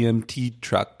the DMT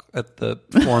truck at the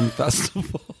Form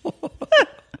Festival.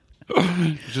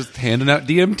 Just handing out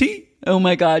DMT. Oh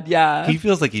my God, yeah. He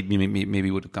feels like he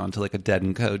maybe would have gone to like a Dead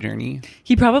and Co. journey.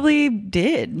 He probably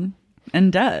did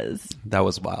and does. That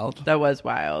was wild. That was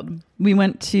wild. We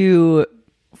went to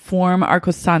Form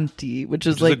Arcosanti, which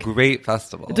is like a great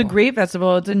festival. It's a great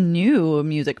festival. It's a new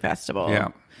music festival. Yeah,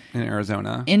 in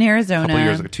Arizona. In Arizona. A couple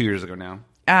years ago, 2 years ago now.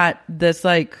 At this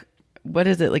like, what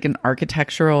is it? Like an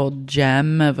architectural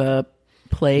gem of a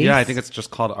place. Yeah, I think it's just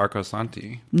called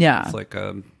Arcosanti. Yeah. It's like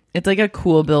a It's like a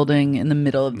cool building in the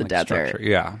middle of the like desert. structure.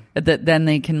 Yeah. That then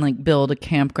they can like build a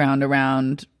campground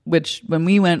around, which when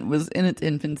we went was in its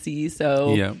infancy.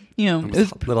 So, Yeah. you know, It it was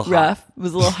was a little rough. hot. It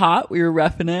was a little hot. We were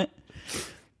roughing it.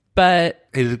 But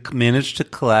It managed to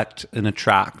collect and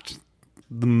attract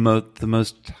the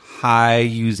most high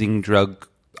using drug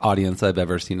audience I've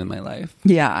ever seen in my life.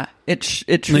 yeah, it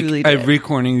truly Like did. every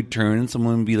corner you turn,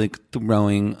 someone would be like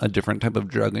throwing a different type of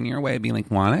drug in your way, being like,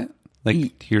 "Want it?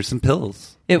 Like, here's some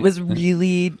pills." It was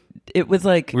really, it was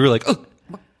like, We were like,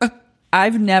 "Oh,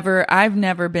 I've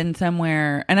never been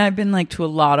somewhere, and I've been like to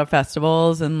a lot of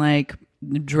festivals and like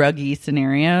druggy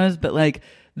scenarios, but like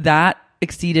that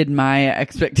exceeded my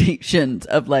expectations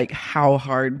of like how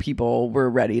hard people were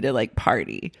ready to like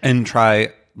party. and try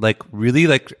like really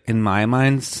like in my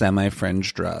mind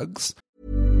semi-fringe drugs."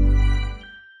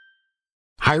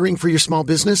 Hiring for your small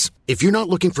business? If you're not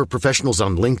looking for professionals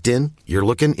on LinkedIn, you're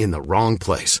looking in the wrong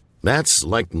place. That's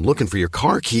like looking for your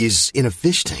car keys in a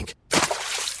fish tank.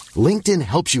 LinkedIn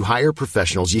helps you hire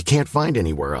professionals you can't find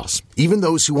anywhere else, even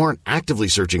those who aren't actively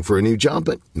searching for a new job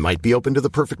but might be open to the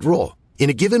perfect role. In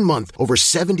a given month, over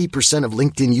 70% of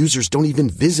LinkedIn users don't even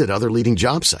visit other leading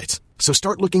job sites. So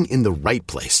start looking in the right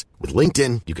place. With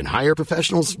LinkedIn, you can hire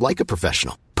professionals like a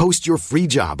professional. Post your free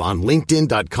job on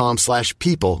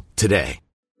linkedin.com/people today.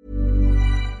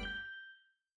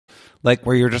 Like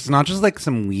where you're just not just like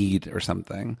some weed or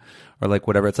something or like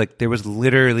whatever. It's like there was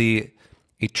literally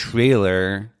a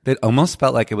trailer that almost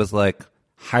felt like it was like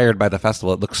hired by the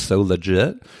festival. It looked so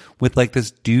legit with like this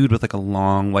dude with like a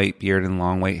long white beard and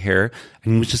long white hair.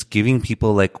 And he was just giving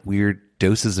people like weird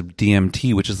doses of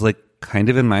DMT, which is like kind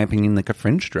of, in my opinion, like a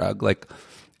fringe drug. Like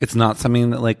it's not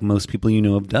something that like most people you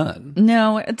know have done.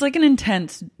 No, it's like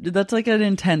that's like an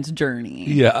intense journey.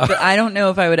 Yeah. But I don't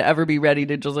know if I would ever be ready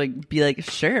to just like be like,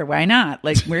 sure, why not?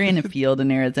 Like we're in a field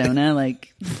in Arizona,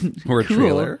 like Or a cool.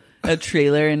 trailer. A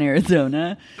trailer in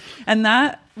Arizona. And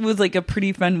that was like a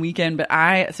pretty fun weekend. But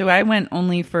I went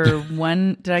only for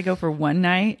did I go for one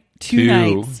night? Two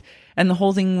nights. And the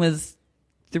whole thing was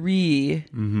 3.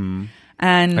 Mm-hmm.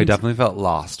 And I definitely felt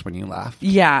lost when you left.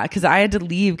 yeah, because I had to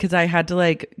leave because I had to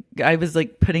like, I was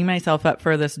like putting myself up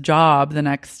for this job the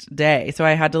next day. So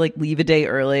I had to like leave a day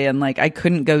early, and like I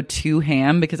couldn't go too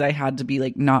ham because I had to be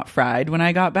like not fried when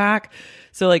I got back.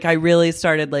 So like I really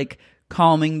started like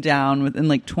calming down within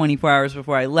like 24 hours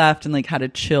before I left, and like had a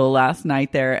chill last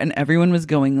night there, and everyone was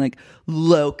going like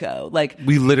loco. Like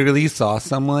We literally saw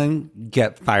someone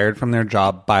get fired from their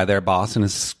job by their boss in a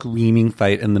screaming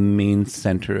fight in the main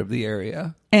center of the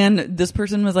area. and this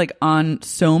person was like on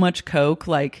so much coke,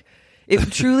 like it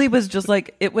truly was just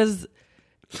like it was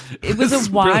a really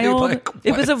wild like,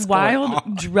 it was a what's going wild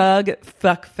on? drug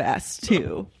fuck fest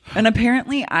too. And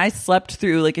apparently I slept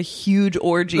through like a huge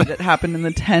orgy that happened in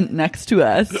the tent next to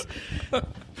us.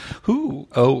 Who?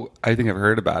 Oh, I think I've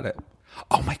heard about it.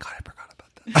 Oh my God, I forgot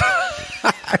about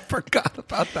that. I forgot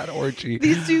about that orgy.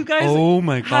 These two guys Oh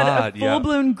my had God, a yeah.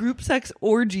 full-blown group sex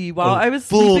orgy while A I was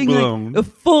sleeping. full-blown. Like, a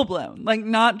full-blown. Like,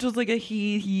 not just like a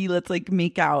he, let's like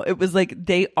make out. It was like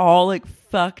they all like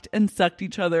fucked and sucked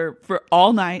each other for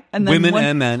all night. And then Women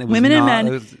and men. It was women and not- men.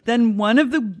 it was- Then one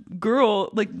of the girls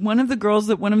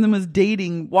that one of them was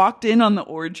dating walked in on the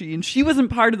orgy, and she wasn't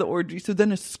part of the orgy. So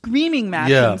then a screaming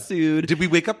match ensued. Did we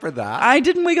wake up for that? I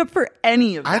didn't wake up for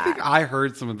any of that. I think I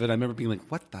heard some of it. I remember being like,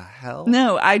 what the hell?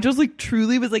 No, I just like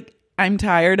truly was like, I'm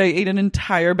tired. I ate an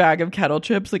entire bag of kettle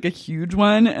chips, like a huge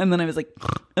one. And then I was like,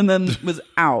 and then was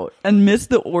out and missed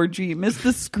the orgy, missed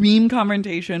the scream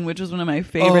confrontation, which was one of my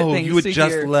favorite things you would to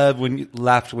just hear. left when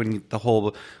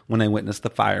I witnessed the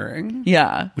firing.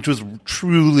 Yeah. Which was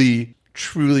truly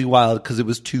wild because it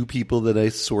was two people that I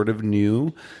sort of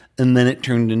knew. And then it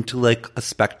turned into like a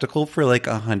spectacle for like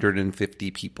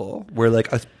 150 people where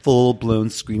like a full blown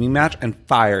screaming match and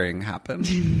firing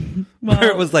happened. Where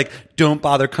it was like, don't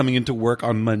bother coming into work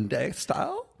on Monday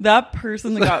style. That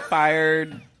person that got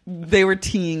fired, they were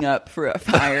teeing up for a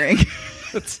firing.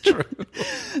 That's true.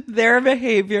 Their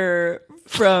behavior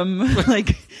from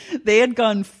like they had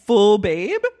gone full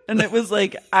babe, and it was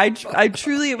like I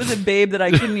truly, it was a babe that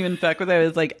I couldn't even fuck with. I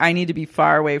was like, I need to be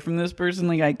far away from this person,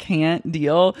 like I can't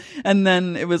deal. And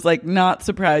then it was like not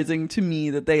surprising to me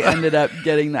that they ended up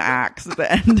getting the axe at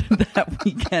the end of that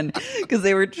weekend because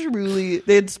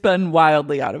they had spun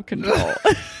wildly out of control.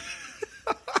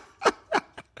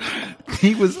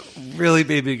 He was really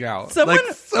babying out. So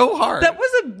hard. That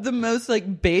was the most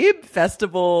like babe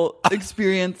festival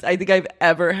experience I think I've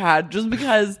ever had, just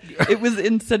because it was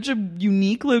in such a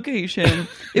unique location.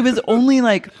 It was only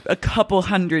like a couple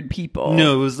hundred people.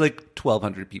 No, it was like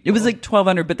 1,200 people. It was like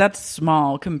 1,200, but that's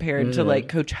small compared to like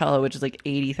Coachella, which is like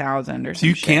 80,000 or something. So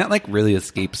you can't like really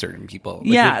escape certain people. Like,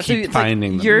 yeah, you so keep it's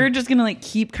finding like, them. you're just gonna like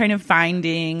keep kind of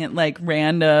finding like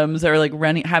randoms or like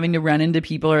having to run into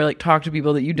people or like talk to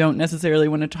people that you don't necessarily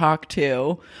want to talk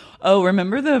to. Oh,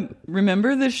 remember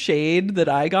the shade that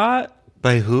I got?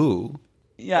 By who?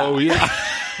 Yeah. Oh yeah.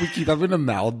 We keep having to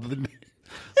mouth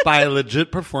by a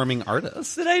legit performing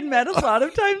artist that I'd met a lot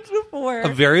of times before. A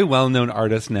very well-known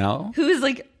artist now. Who is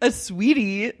like a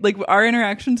sweetie. Like our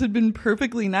interactions had been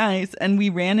perfectly nice and we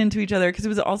ran into each other because it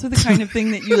was also the kind of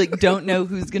thing that you like don't know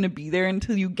who's going to be there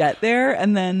until you get there.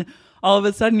 And then all of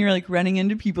a sudden you're like running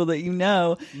into people that you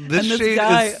know. This shade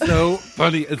guy is so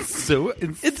funny. It's so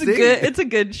insane. It's a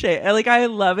good shade. I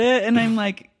love it. And I'm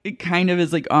like, it kind of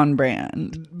is like on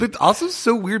brand. But also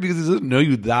so weird because he doesn't know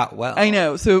you that well. I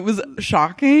know. So it was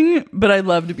shocking, but I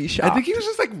love to be shocked. I think he was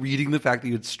just like reading the fact that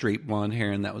you had straight blonde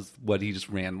hair and that was what he just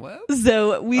ran with.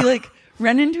 So we like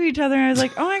run into each other and I was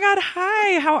like, oh my God,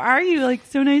 hi, how are you? Like,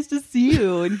 so nice to see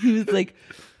you. And he was like,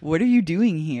 what are you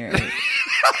doing here?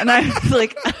 And I was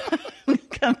like, I'm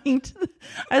coming to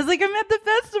I was like, I'm at the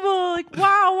festival. Like,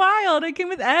 wow, wild. I came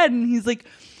with Ed. And he's like,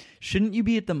 shouldn't you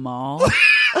be at the mall?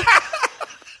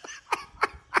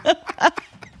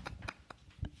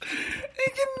 I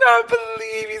cannot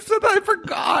believe he said that. I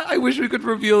forgot. I wish we could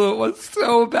reveal who it was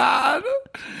so bad.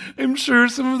 I'm sure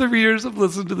some of the readers have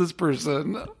listened to this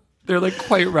person. They're like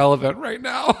quite relevant right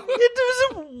now.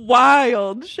 It was a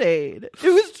wild shade. It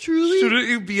was truly. Shouldn't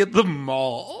you be at the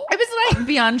mall? It was like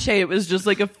beyond shade. It was just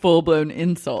like a full blown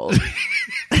insult.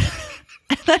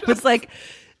 And I was like,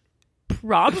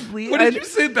 probably. What did you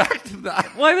say back to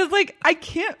that? Well, I was like, I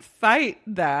can't fight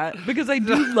that because I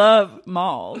do love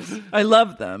malls. I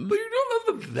love them. But you don't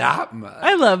love them that much.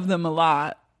 I love them a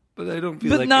lot. But I don't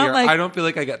feel But like, not like- I don't feel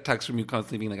like I get texts from you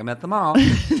constantly being like, I'm at the mall.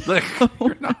 Like,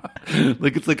 you're not.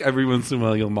 Like, it's like every once in a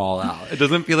while you'll mall out. It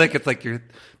doesn't feel like it's like your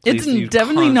place that you It's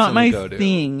definitely not my constantly go to.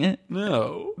 thing.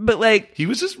 No. But like, He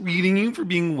was just reading you for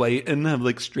being white and have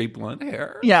like straight blonde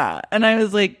hair. yeah. And I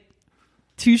was like,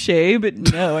 touche, but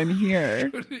no, I'm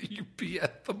here. Shouldn't you be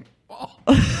at the mall?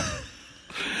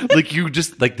 Like you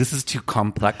just like this is too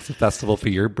complex a festival for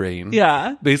your brain.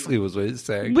 Yeah. Basically was what he's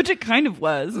saying. Which it kind of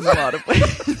was in a lot of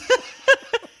ways.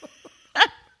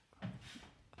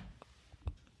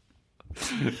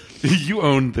 You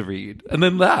owned the read and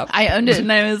then left. I owned it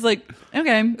and I was like,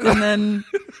 okay. And then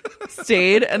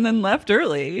stayed and then left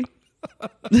early.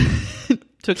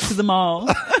 Took to the mall.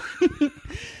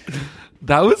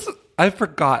 That was I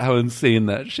forgot how insane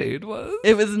that shade was.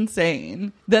 It was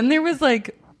insane. Then there was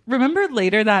like, remember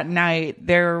later that night,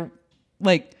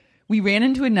 we ran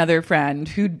into another friend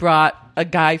who'd brought a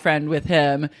guy friend with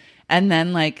him. And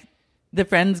then like the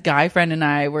friend's guy friend and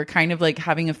I were kind of like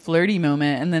having a flirty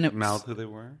moment. And then it Mouth who they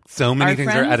were. So many Our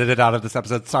things friends? are edited out of this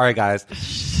episode. Sorry guys.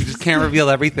 You just can't reveal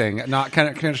everything. Not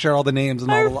can't share all the names and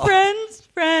all our the law. friend's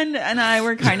friend and I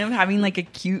were kind of having like a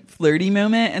cute flirty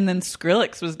moment, and then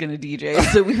Skrillex was gonna DJ,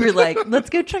 so we were like, let's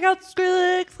go check out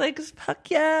Skrillex, like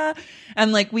fuck yeah.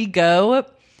 And like we go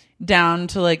down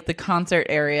to like the concert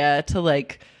area to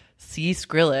like see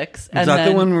Skrillex. Is that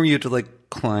the one where you had to like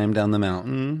climb down the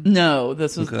mountain? No,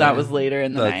 that was later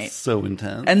in the night. That's so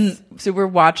intense. And so we're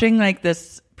watching like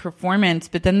this performance,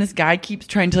 but then this guy keeps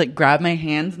trying to like grab my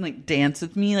hands and like dance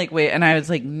with me. Like, wait, and I was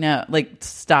like, no, like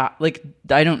stop. Like,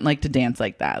 I don't like to dance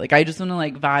like that. Like, I just want to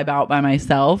like vibe out by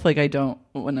myself. Like, I don't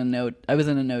want to I was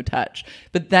in a no touch.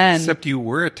 But then, except you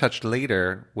were touched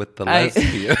later with the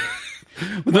lesbian.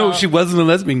 No, she wasn't a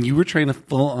lesbian. You were trying to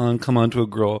full on come onto a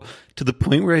girl to the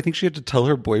point where I think she had to tell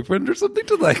her boyfriend or something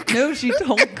to like. No, she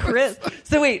told Chris.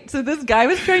 So wait, so this guy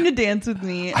was trying to dance with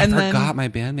me, and I forgot my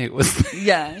bandmate was there.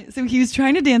 Yeah. So he was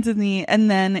trying to dance with me, and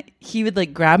then he would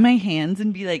like grab my hands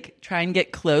and be like try and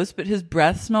get close, but his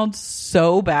breath smelled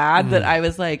so bad that I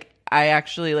was like, I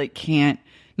actually like can't.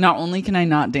 Not only can I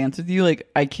not dance with you, like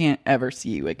I can't ever see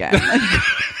you again. Like,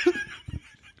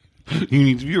 you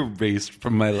need to be erased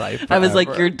from my life forever. I was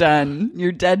like, you're done.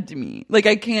 You're dead to me. Like,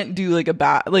 I can't do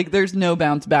like there's no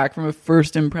bounce back from a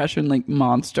first impression, like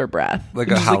monster breath.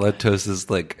 Like a halitosis,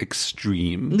 like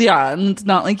extreme. Yeah. And it's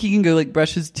not like he can go like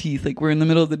brush his teeth. Like we're in the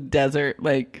middle of the desert,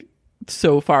 like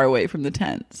so far away from the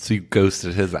tents. So you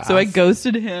ghosted his ass. So I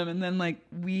ghosted him. And then like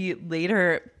we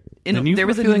later, there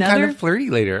was feeling kind of flirty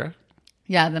later.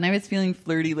 Yeah, then I was feeling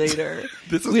flirty later.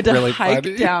 This is we had to really hike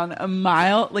funny. down a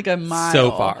mile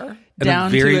so far,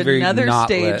 down very, to another not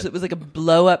stage lit. that was like a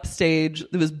blow up stage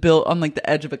that was built on like the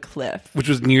edge of a cliff, which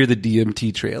was near the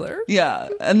DMT trailer. Yeah,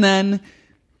 and then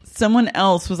someone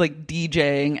else was like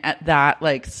DJing at that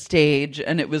like stage,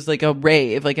 and it was like a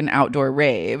rave, like an outdoor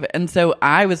rave, and so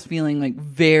I was feeling like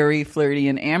very flirty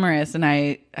and amorous, and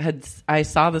I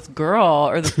saw this girl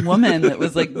or this woman that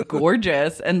was like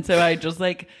gorgeous, and so I just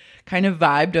like kind of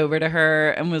vibed over to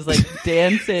her and was like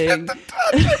dancing.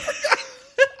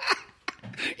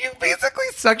 You basically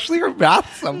sexually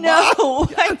harassed someone. No,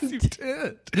 yes, you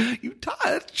did. You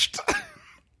touched.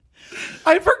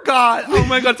 I forgot. Oh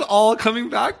my God, it's all coming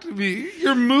back to me.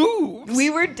 Your moves. We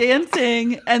were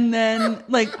dancing and then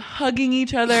like hugging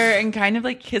each other and kind of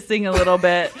like kissing a little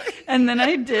bit. And then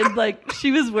I did like,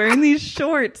 she was wearing these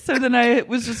shorts. So then I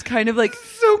was just kind of like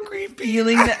so creepy.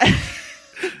 Feeling that.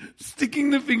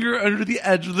 Sticking the finger under the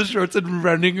edge of the shorts and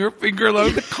running her finger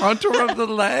along the contour of the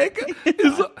leg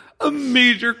is a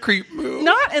major creep move.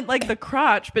 Not at like the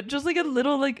crotch, but just like a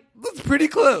little like. That's pretty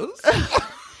close. On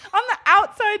the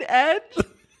outside edge.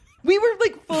 We were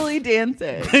like fully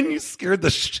dancing. And you scared the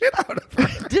shit out of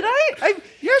her. Did I?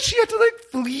 Yeah, she had to like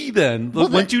flee then. Well,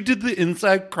 once you did the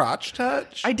inside crotch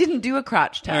touch. I didn't do a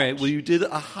crotch touch. All right, well you did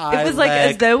a high It was like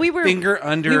as though we were finger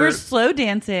under. We were slow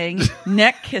dancing,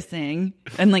 neck kissing,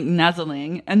 and like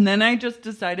nuzzling. And then I just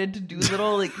decided to do a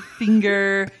little like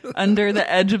finger under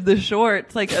the edge of the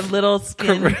shorts, like a little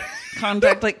skin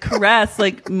contact, like caress.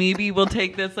 Like maybe we'll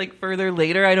take this like further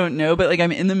later. I don't know. But like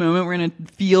I'm in the moment. We're in a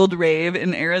field rave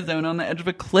in Arizona on the edge of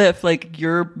a cliff. Like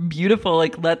you're beautiful.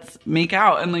 Like let's make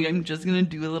out. And like I'm just going to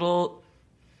do a little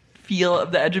feel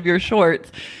of the edge of your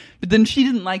shorts. But then she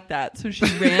didn't like that. So she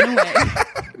ran away.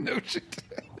 No, she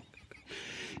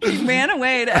didn't. She ran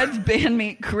away to Ed's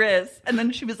bandmate Chris. And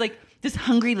then she was like, this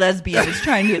hungry lesbian is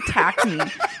trying to attack me.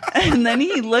 And then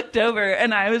he looked over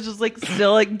and I was just like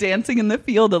still like dancing in the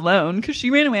field alone because she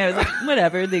ran away. I was like,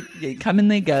 whatever, they come and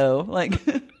they go. Like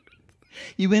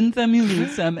you win some, you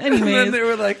lose some. Anyways. And then they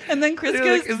were like, and then Chris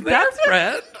goes, like, is that a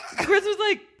friend? Chris was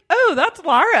like, oh, that's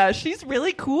Lara. She's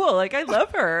really cool. Like I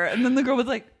love her. And then the girl was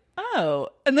like, oh.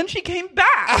 And then she came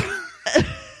back.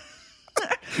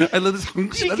 I love this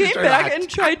hungry. She came back and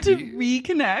tried to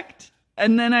reconnect.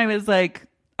 And then I was like,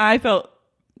 I felt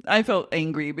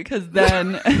angry because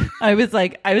then I was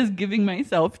like, I was giving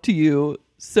myself to you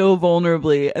so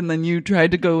vulnerably. And then you tried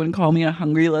to go and call me a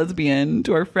hungry lesbian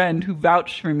to our friend who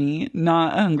vouched for me,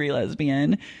 not a hungry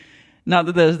lesbian. Not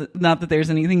that there's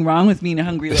anything wrong with being a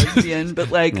hungry lesbian,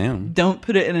 but like, don't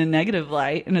put it in a negative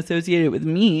light and associate it with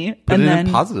me. Put it in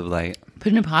a positive light. Put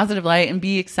it in a positive light and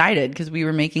be excited because we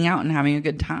were making out and having a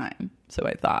good time. So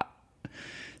I thought.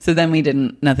 So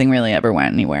then nothing really ever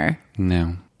went anywhere.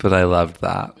 No. But I loved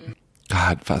that.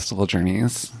 God, festival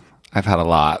journeys. I've had a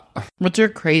lot. What's your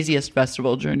craziest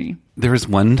festival journey? There was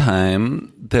one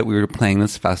time that we were playing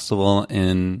this festival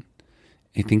in,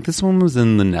 I think this one was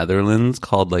in the Netherlands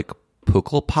called like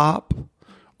Pukkelpop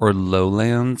or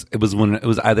Lowlands. It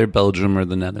was either Belgium or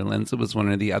the Netherlands. It was one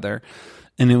or the other.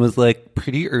 And it was like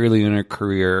pretty early in our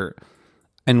career.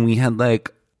 And we had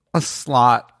like a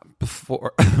slot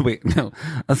before,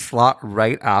 a slot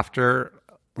right after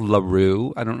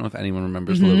LaRue. I don't know if anyone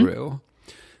remembers LaRue,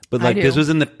 but like this was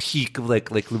in the peak of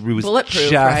like LaRue was Bulletproof,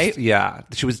 just right? Yeah,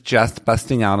 she was just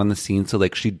busting out on the scene, so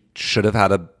like she should have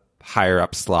had a higher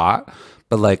up slot,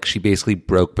 but like she basically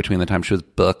broke between the time she was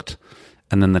booked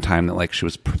And then the time that like she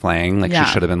was playing, like Yeah.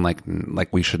 she should have been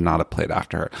like we should not have played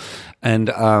after her. And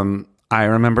I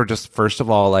remember just first of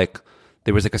all, like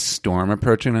there was like a storm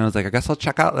approaching, and I was like, I guess I'll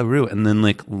check out LaRue. And then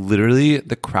like literally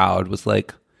the crowd was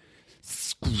like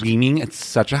screaming at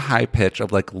such a high pitch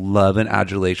of like love and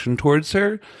adulation towards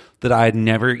her that I had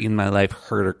never in my life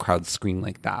heard a crowd scream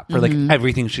like that for like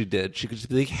everything she did. She could just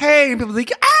be like, hey, and people would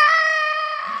be like, ah!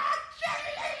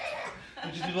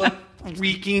 And she'd be like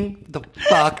freaking the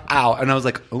fuck out. And I was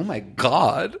like, oh my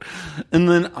God. And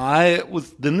then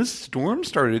then the storm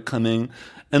started coming.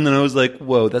 And then I was like,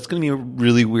 whoa, that's going to be a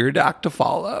really weird act to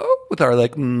follow with our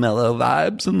like mellow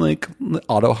vibes and like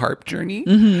auto harp journey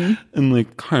and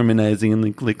like harmonizing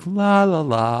and like la la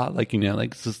la, like, you know,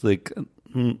 like it's just like,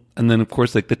 and then of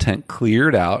course like the tent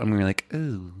cleared out and we were like,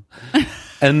 ooh.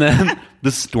 And then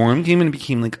the storm came and it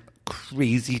became like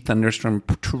crazy thunderstorm,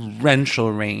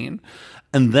 torrential rain.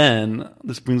 And then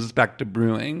this brings us back to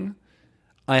brewing.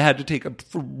 I had to take a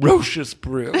ferocious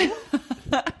brew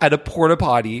at a porta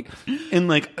potty in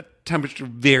like a temperature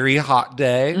very hot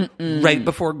day right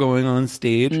before going on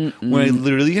stage when I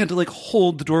literally had to like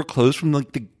hold the door closed from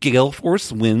like the gale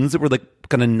force winds that were like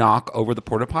gonna knock over the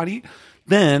porta potty.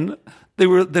 Then I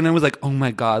was like, oh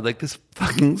my God, like this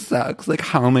fucking sucks. Like,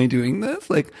 how am I doing this?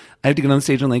 Like, I have to get on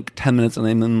stage in like 10 minutes and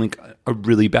I'm in like a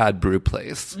really bad brew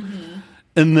place.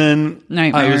 And then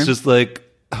Nightmare. I was just like,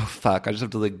 oh fuck, I just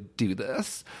have to like do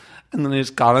this. And then I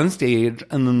just got on stage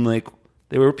and then like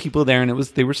there were people there and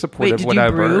they were supportive. Wait, did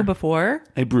whatever. you brew before?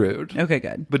 I brewed. Okay,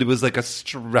 good. But it was like a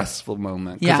stressful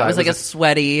moment. Yeah, it was like a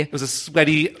sweaty. It was a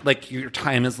sweaty, like your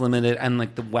time is limited and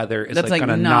like the weather is That's like like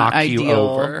gonna not knock ideal. you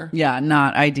over. Yeah,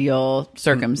 not ideal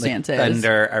circumstances. Like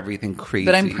thunder, everything crazy.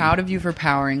 But I'm proud of you for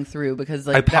powering through because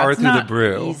like I powered that's through the not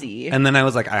brew. easy. And then I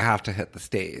was like, I have to hit the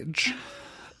stage.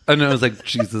 And I was like,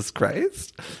 Jesus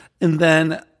Christ. And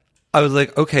then I was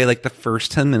like, okay, like the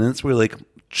first 10 minutes were like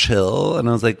chill. And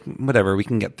I was like, whatever, we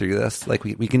can get through this. Like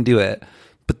we can do it.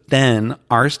 But then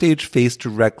our stage faced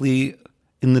directly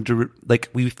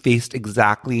we faced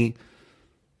exactly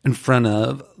in front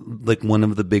of like one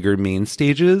of the bigger main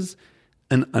stages.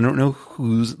 And I don't know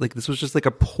this was just like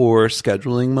a poor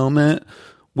scheduling moment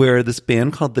where this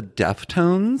band called the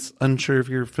Deftones, unsure if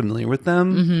you're familiar with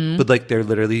them, but like they're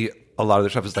literally, a lot of their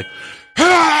stuff is like,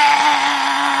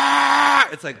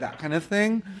 it's like that kind of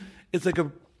thing. It's like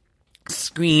a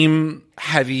scream,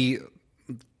 heavy,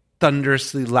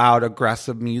 thunderously loud,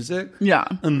 aggressive music. Yeah.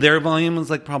 And their volume was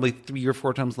like probably 3 or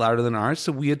 4 times louder than ours.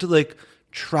 So we had to like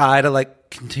try to like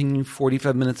continue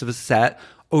 45 minutes of a set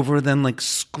over them like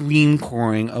scream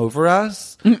choring over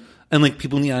us. And like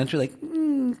people in the audience were like,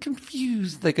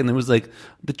 confused. Like, and there was like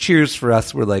the cheers for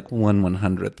us were like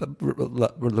 1/100th that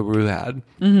LaRue had.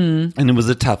 And it was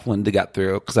a tough one to get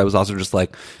through because I was also just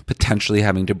like potentially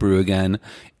having to brew again,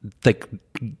 like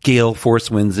gale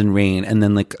force winds and rain, and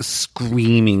then like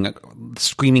screaming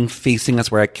facing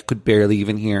us where I could barely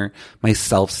even hear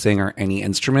myself sing or any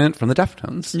instrument from the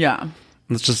Deftones. Yeah.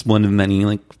 It's just one of many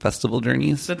like festival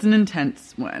journeys. That's an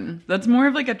intense one. That's more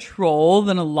of like a troll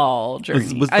than a lol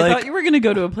journey. Was I like- thought you were going to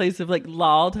go to a place of like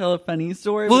lol, tell a funny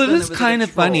story. Well, but it then is was kind like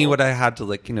of a troll. funny what I had to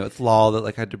like, you know, it's law that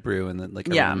like I had to brew and then like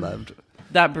Yeah. everyone loved.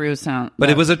 That brew sound. But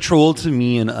it was a troll to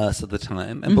me and us at the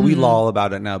time. And but we loll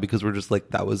about it now because we're just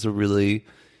like, that was a really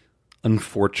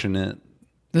unfortunate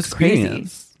That's crazy.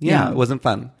 experience. Yeah, it wasn't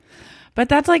fun. But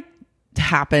that's like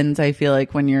happens, I feel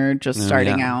like, when you're just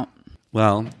starting yeah. out.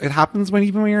 Well, it happens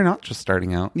even when you're not just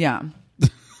starting out. Yeah.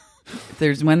 If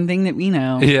there's one thing that we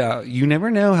know. Yeah, you never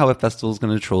know how a festival is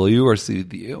going to troll you or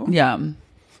soothe you. Yeah. And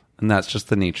that's just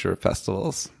the nature of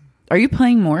festivals. Are you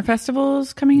playing more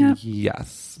festivals coming up?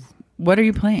 Yes. What are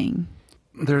you playing?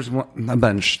 There's a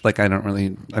bunch. Like,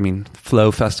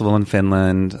 Flow Festival in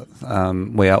Finland,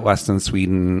 Way Out West in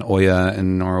Sweden, Oya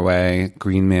in Norway,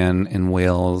 Green Man in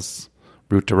Wales,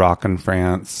 Route de Rock in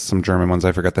France, some German ones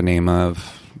I forget the name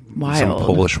of. Wild. Some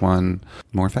Polish one.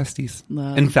 More festies.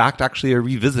 Love. In fact, actually a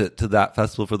revisit to that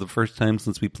festival for the first time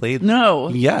since we played. No.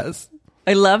 Yes.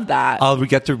 I love that. We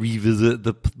get to revisit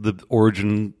the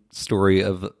origin story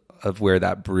of where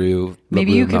that brew.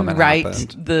 Maybe you can moment write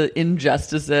happened. the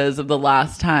injustices of the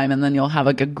last time, and then you'll have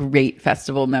like a great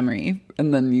festival memory,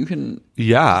 and then you can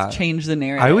change the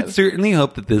narrative. I would certainly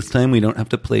hope that this time we don't have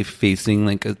to play facing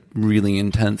like a really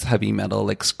intense heavy metal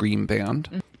like scream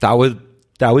band. That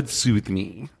would soothe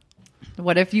me.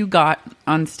 What if you got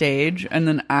on stage and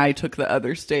then I took the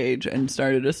other stage and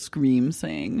started a scream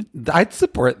sing? I'd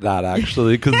support that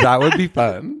actually because that would be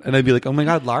fun, and I'd be like, oh my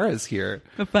God, Lara's here.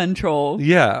 A fun troll.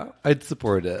 Yeah, I'd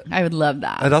support it. I would love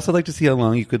that. I'd also like to see how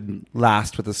long you could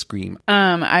last with a scream.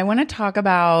 I want to talk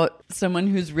about someone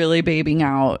who's really babying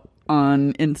out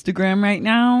on Instagram right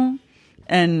now,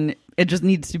 and it just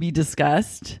needs to be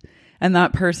discussed. And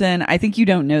that person, I think you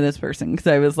don't know this person because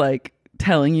I was like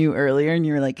telling you earlier and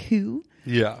you were like, who?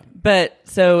 Yeah. But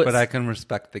I can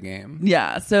respect the game.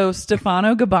 Yeah. So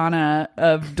Stefano Gabbana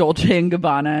of Dolce &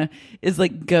 Gabbana is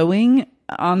like going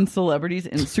on celebrities'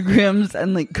 Instagrams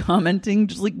and like commenting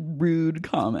just like rude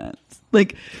comments.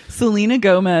 Like Selena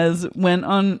Gomez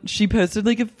she posted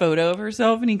like a photo of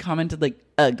herself and he commented like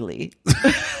ugly.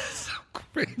 So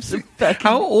crazy.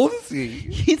 How old is he?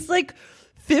 He's like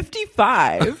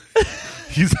 55.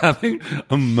 He's having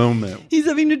a moment. He's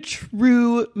having a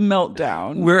true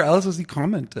meltdown. Where else has he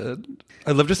commented?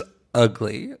 I love just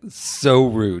ugly. So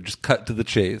rude. Just cut to the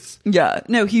chase. Yeah.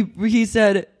 No, he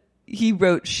said, he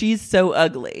wrote, she's so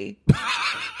ugly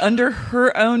under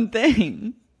her own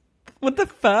thing. What the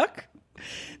fuck?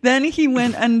 Then he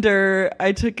went under,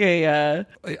 I've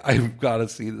got to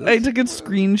see this. I took a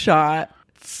screenshot.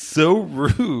 So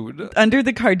rude. Under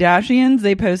the Kardashians,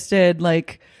 they posted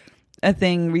like a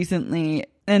thing recently,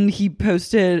 and he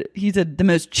said the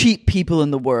most cheap people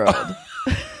in the world.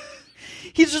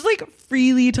 He's just like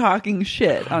freely talking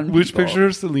shit on Which people. picture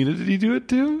of Selena did he do it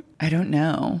to? I don't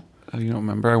know. Oh, you don't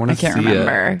remember? I can't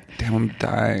remember. It. Damn, I'm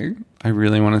dying. I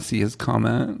really want to see his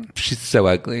comment. She's so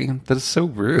ugly. That is so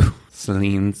rude.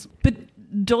 Celine's. But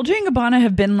Dolce & Gabbana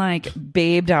have been like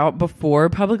babed out before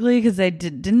publicly because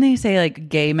didn't they say like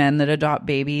gay men that adopt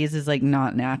babies is like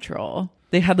not natural?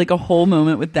 They had like a whole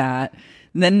moment with that.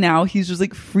 And then now he's just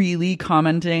like freely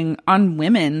commenting on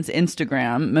women's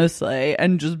Instagram mostly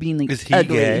and just being like, is he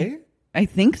ugly. Gay? I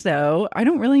think so. I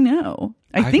don't really know.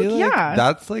 I think feel like yeah.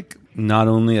 That's like not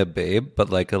only a babe, but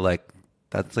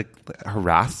that's like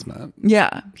harassment.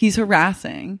 Yeah, he's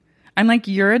harassing. I'm like,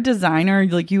 you're a designer,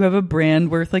 like you have a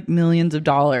brand worth like millions of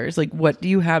dollars. Like, what do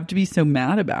you have to be so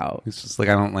mad about? He's just like,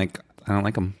 I don't like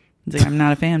him. He's like, I'm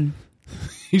not a fan.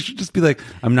 You should just be like,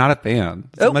 I'm not a fan.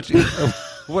 So much.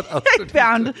 What else?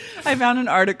 I found an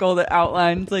article that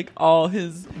outlines like all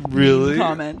his really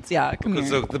comments. Yeah, come here.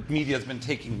 So the media's been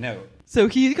taking note. So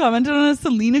he commented on a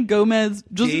Selena Gomez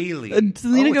daily.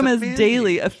 Gomez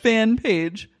daily, a fan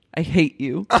page. I hate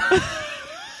you.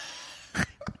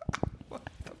 What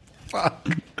the fuck?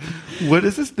 What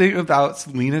is this thing about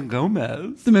Selena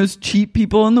Gomez? The most cheap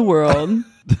people in the world.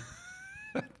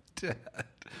 Dad.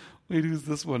 Wait, who's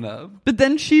this one of? But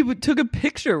then she took a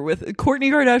picture with Kourtney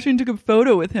Kardashian, took a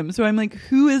photo with him. So I'm like,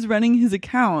 who is running his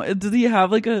account? Does he have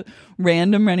like a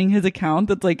random running his account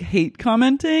that's like hate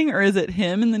commenting, or is it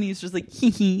him? And then he's just like, hee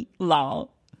hee,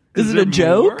 lol. Is it a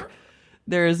joke? More?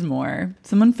 There is more.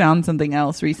 Someone found something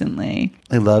else recently.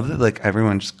 I love that like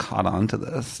everyone just caught on to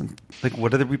this. Like,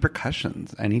 what are the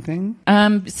repercussions? Anything?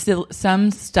 Still,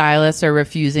 some stylists are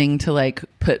refusing to like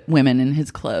put women in his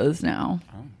clothes now.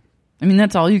 Oh. I mean,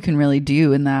 that's all you can really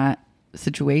do in that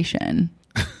situation.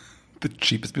 The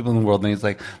cheapest people in the world. And he's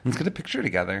like, let's get a picture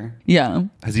together. Yeah.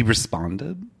 Has he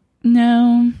responded?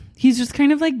 No. He's just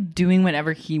kind of like doing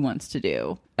whatever he wants to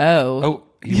do. Oh,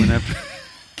 he went after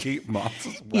Kate Moss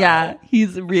as well. Yeah.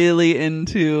 He's really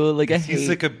into like a hate. He's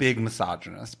like a big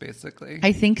misogynist, basically.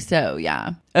 I think so.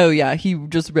 Yeah. Oh, yeah. He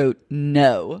just wrote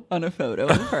no on a photo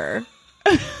of her.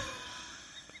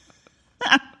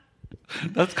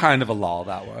 That's kind of a lol,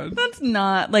 that one. That's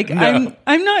not like No.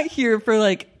 I'm not here for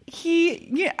like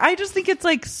I just think it's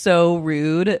like so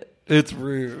rude. It's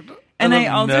rude. And I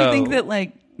also think that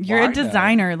like you're Why a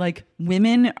designer, no? like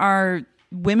women are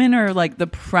like the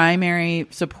primary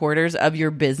supporters of your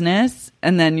business,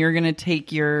 and then you're going to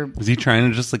take your Is he trying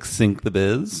to just like sink the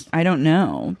biz? I don't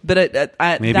know. But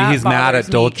Maybe that he's mad bothers at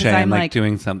me, Dolce 'cause I'm and like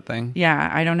doing something.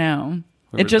 Yeah, I don't know.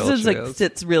 Whoever It just is Dolce like is.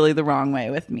 sits really the wrong way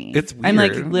with me. It's I'm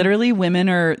like, weird. literally, women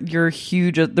are you're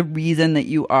huge. The reason that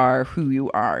you are who you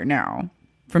are now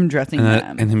from dressing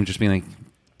them, And him just being like,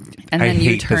 and I then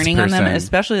you hate this turning on them, person.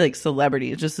 especially like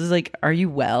celebrities. Just is like, are you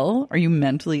well? Are you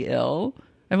mentally ill?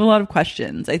 I have a lot of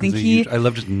questions. I think I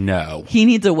love just no. he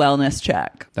needs a wellness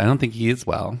check. I don't think he is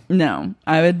well. No,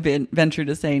 I would venture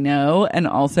to say no, and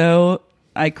also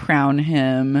I crown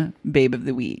him Babe of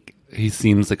the Week. He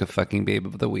seems like a fucking babe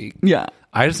of the week. Yeah.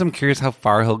 I just am curious how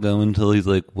far he'll go until he's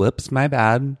like, whoops, my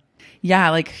bad. Yeah,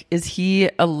 like, is he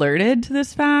alerted to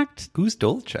this fact? Who's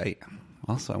Dolce?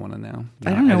 Also, I want to know.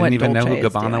 I don't know what I didn't even know Dolce who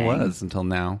is Gabbana doing. was until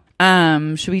now.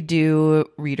 Should we do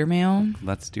reader mail?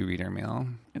 Let's do reader mail.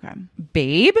 Okay.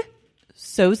 Babe?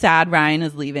 So sad Ryan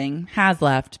is leaving. Has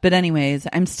left. But anyways,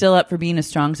 I'm still up for being a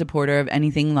strong supporter of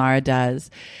anything Lara does.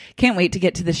 Can't wait to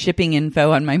get to the shipping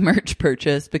info on my merch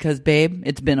purchase because, babe,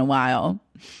 it's been a while.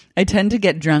 I tend to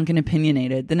get drunk and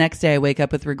opinionated. The next day I wake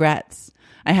up with regrets.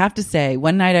 I have to say,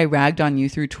 one night I ragged on you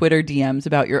through Twitter DMs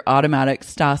about your automatic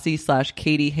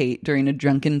Stassi/Katie hate during a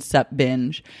drunken sup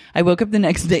binge. I woke up the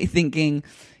next day thinking,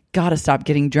 gotta stop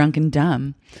getting drunk and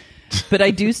dumb. But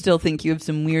I do still think you have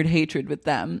some weird hatred with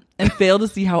them and fail to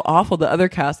see how awful the other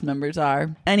cast members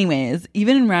are. Anyways,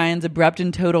 even in Ryan's abrupt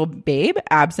and total Babe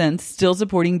absence, still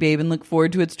supporting Babe and look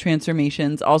forward to its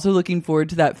transformations. Also looking forward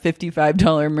to that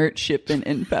 $55 merch shipment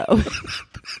info.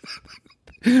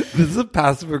 This is a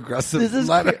passive-aggressive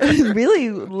letter. Really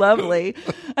lovely.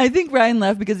 I think Ryan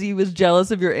left because he was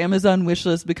jealous of your Amazon wish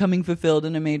list becoming fulfilled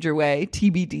in a major way.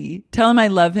 TBD. Tell him I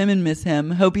love him and miss him.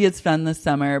 Hope he has fun this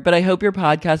summer. But I hope your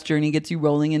podcast journey gets you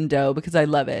rolling in dough because I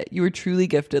love it. You are truly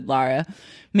gifted, Lara.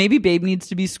 Maybe Babe needs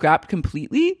to be scrapped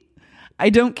completely?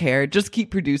 I don't care. Just keep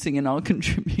producing and I'll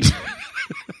contribute.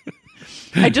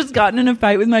 I just gotten in a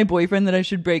fight with my boyfriend that I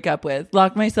should break up with.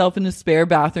 Locked myself in a spare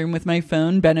bathroom with my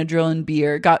phone, Benadryl, and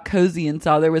beer. Got cozy and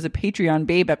saw there was a Patreon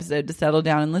Babe episode to settle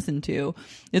down and listen to.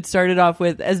 It started off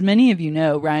with, as many of you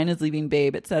know, Ryan is leaving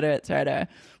Babe, etc., etc.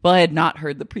 Well, I had not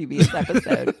heard the previous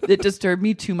episode. It disturbed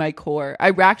me to my core. I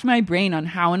racked my brain on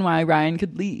how and why Ryan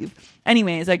could leave.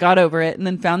 Anyways, I got over it and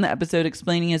then found the episode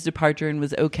explaining his departure and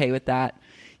was okay with that.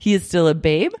 He is still a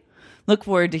babe? Look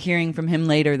forward to hearing from him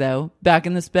later, though. Back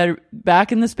in the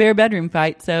spare bedroom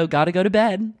fight, so gotta go to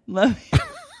bed. Love you.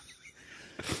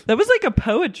 That was like a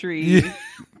poetry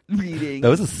reading. That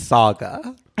was a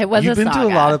saga. It was You've a been saga.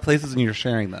 to a lot of places and you're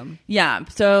sharing them. Yeah,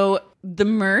 so the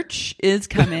merch is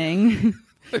coming.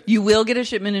 You will get a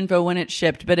shipment info when it's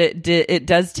shipped, but it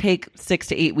does take 6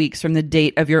 to 8 weeks from the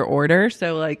date of your order.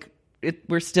 So like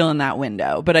we're still in that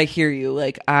window, but I hear you.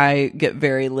 Like I get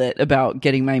very lit about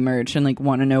getting my merch and like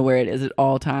want to know where it is at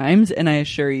all times. And I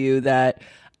assure you that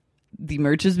the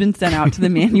merch has been sent out to the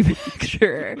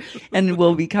manufacturer and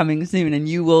will be coming soon. And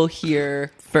you will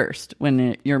hear first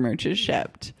when your merch is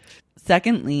shipped.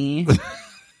 Secondly,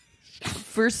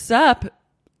 for sup,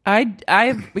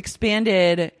 I've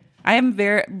expanded. I am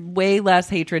way less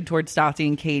hatred towards Stassi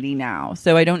and Katie now.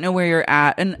 So I don't know where you're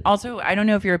at. And also, I don't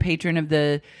know if you're a patron of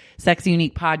the Sexy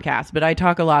Unique podcast, but I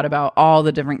talk a lot about all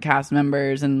the different cast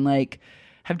members and like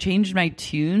have changed my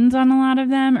tunes on a lot of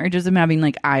them or just am having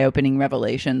like eye-opening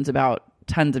revelations about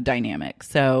tons of dynamics.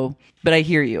 So, but I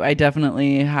hear you. I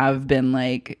definitely have been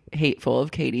like hateful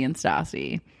of Katie and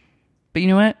Stassi. But you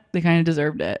know what? They kind of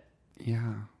deserved it.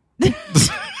 Yeah.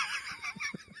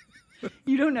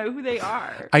 You don't know who they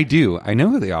are. I do. I know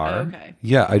who they are. Oh, okay.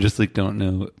 Yeah, I just like don't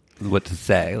know what to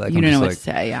say. Like You I'm don't just, know what like, to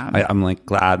say, yeah. I'm like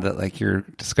glad that like you're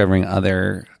discovering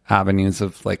other avenues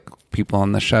of like people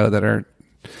on the show that are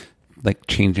like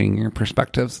changing your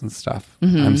perspectives and stuff.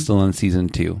 Mm-hmm. I'm still in season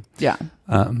 2. Yeah.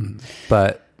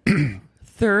 But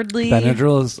Thirdly,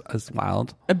 Benadryl is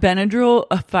wild. a Benadryl,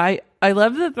 a fight. I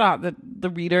love the thought that the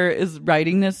reader is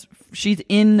writing this. She's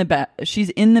in the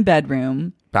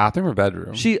bedroom. Bathroom or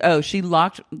bedroom? She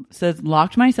locked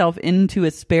myself into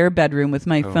a spare bedroom with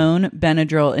my phone,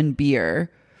 Benadryl, and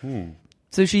beer.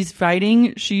 So she's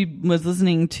fighting. She was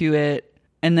listening to it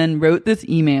and then wrote this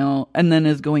email and then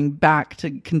is going back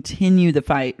to continue the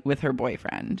fight with her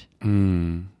boyfriend.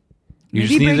 You Maybe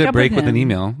just needed break a up break with an him.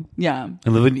 email. Yeah. I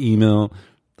love an email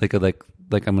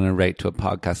like I'm going to write to a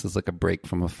podcast as like a break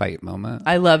from a fight moment.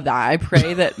 I love that. I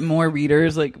pray that more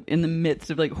readers, like in the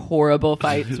midst of like horrible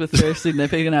fights with their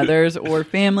significant others or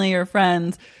family or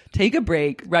friends, take a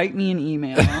break, write me an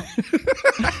email.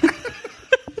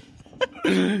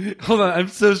 Hold on, I'm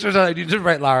so stressed out. I need to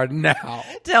write Lara now.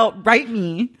 Write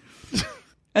me.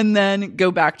 And then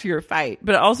go back to your fight.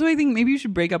 But also, I think maybe you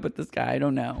should break up with this guy. I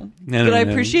don't know. But I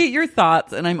appreciate your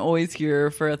thoughts, and I'm always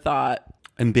here for a thought.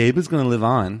 And Babe is going to live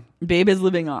on. Babe is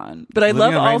living on. But I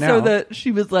love Living on right also now. that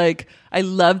she was like, I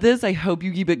love this. I hope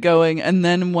you keep it going. And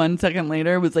then 1 second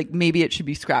later was like, maybe it should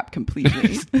be scrapped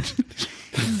completely.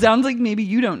 Sounds like maybe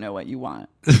you don't know what you want.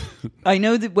 I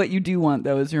know that what you do want,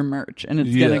 though, is your merch. And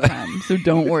it's going to come. So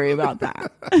don't worry about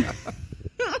that.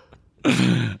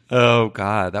 Oh,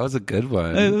 God. That was a good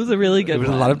one. It was a really good There was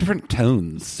one. a lot of different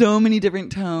tones. So many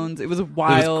different tones. It was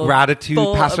wild. There was gratitude,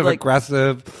 full of, passive like,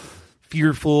 aggressive,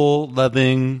 fearful,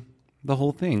 loving, the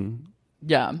whole thing.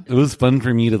 Yeah. It was fun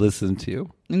for me to listen to.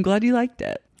 I'm glad you liked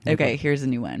it. Okay, here's a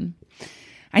new one.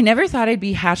 I never thought I'd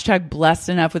be #blessed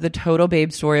enough with a total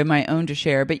Babe story of my own to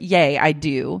share, but yay, I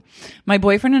do. My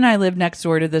boyfriend and I lived next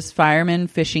door to this fireman,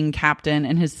 fishing captain,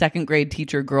 and his second grade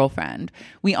teacher girlfriend.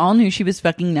 We all knew she was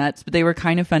fucking nuts, but they were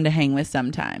kind of fun to hang with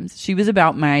sometimes. She was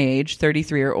about my age,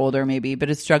 33 or older maybe, but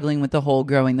is struggling with the whole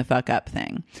growing the fuck up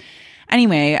thing.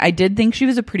 Anyway, I did think she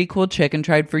was a pretty cool chick and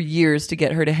tried for years to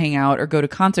get her to hang out or go to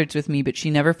concerts with me, but she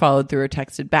never followed through or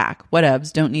texted back.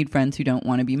 Whatevs, don't need friends who don't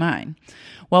want to be mine.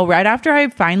 Well, right after I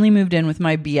finally moved in with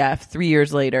my BF 3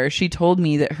 years later, she told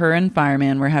me that her and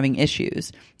Fireman were having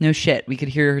issues. No shit, we could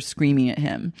hear her screaming at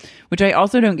him. Which I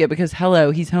also don't get because,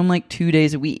 hello, he's home like 2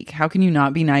 days a week. How can you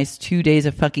not be nice 2 days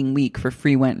a fucking week for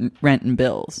free rent and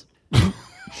bills?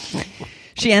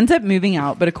 She ends up moving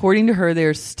out, but according to her,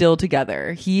 they're still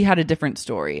together. He had a different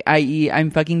story, i.e. I'm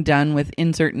fucking done with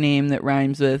insert name that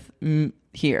rhymes with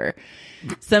here.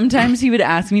 Sometimes he would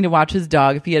ask me to watch his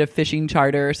dog if he had a fishing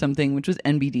charter or something, which was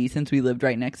NBD since we lived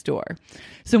right next door.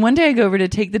 So one day I go over to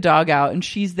take the dog out and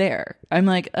she's there. I'm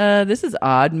like, this is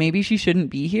odd. Maybe she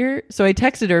shouldn't be here. So I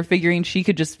texted her figuring she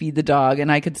could just feed the dog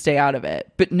and I could stay out of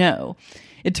it. But no.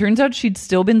 It turns out she'd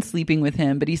still been sleeping with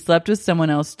him, but he slept with someone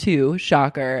else too.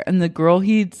 Shocker. And the girl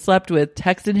he'd slept with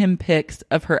texted him pics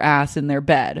of her ass in their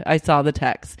bed. I saw the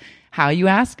text. How, you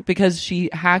ask? Because she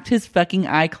hacked his fucking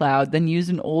iCloud, then used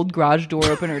an old garage door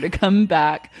opener to come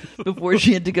back before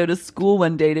she had to go to school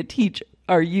one day to teach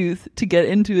our youth to get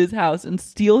into his house and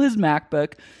steal his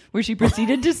MacBook, where she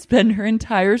proceeded to spend her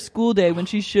entire school day when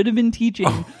she should have been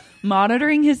teaching,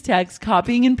 monitoring his texts,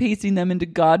 copying and pasting them into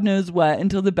God knows what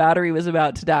until the battery was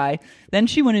about to die. Then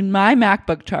she wanted my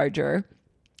MacBook charger.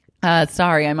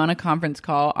 Sorry, I'm on a conference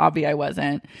call. Obvi, I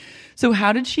wasn't. So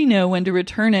how did she know when to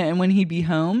return it and when he'd be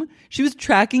home? She was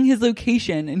tracking his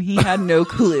location and he had no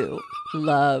clue.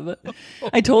 Love.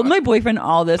 I told my boyfriend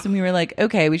all this and we were like,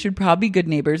 okay, we should probably be good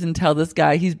neighbors and tell this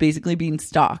guy he's basically being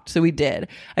stalked. So we did.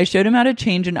 I showed him how to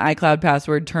change an iCloud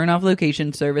password, turn off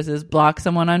location services, block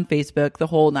someone on Facebook, the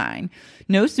whole nine.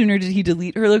 No sooner did he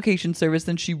delete her location service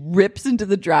than she rips into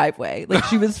the driveway like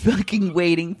she was fucking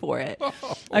waiting for it.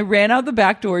 I ran out the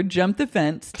back door, jumped the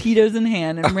fence, Tito's in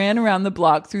hand, and ran around the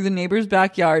block through the neighbor's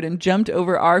backyard and jumped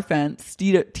over our fence,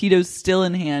 Tito's still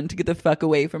in hand, to get the fuck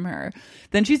away from her.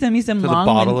 Then she sent me some For the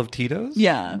bottle of Tito's?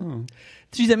 Yeah. Oh.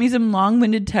 She sent me some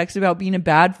long-winded text about being a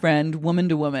bad friend, woman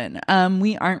to woman.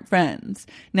 We aren't friends.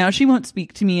 Now she won't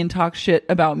speak to me and talk shit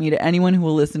about me to anyone who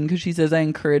will listen because she says I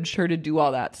encouraged her to do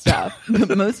all that stuff.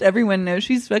 But most everyone knows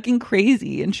she's fucking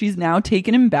crazy and she's now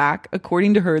taken him back.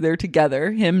 According to her, they're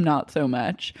together. Him, not so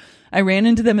much. I ran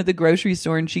into them at the grocery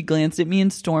store and she glanced at me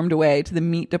and stormed away to the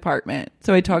meat department.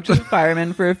 So I talked to the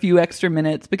fireman for a few extra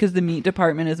minutes because the meat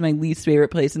department is my least favorite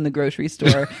place in the grocery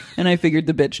store. And I figured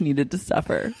the bitch needed to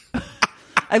suffer.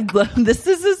 This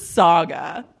is a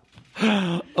saga.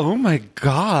 Oh my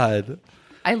God.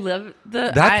 I love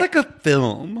That's like a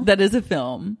film. That is a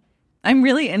film. I'm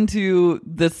really into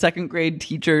the second grade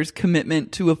teacher's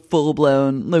commitment to a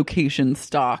full-blown location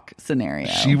stalk scenario.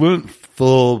 She went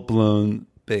full-blown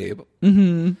babe.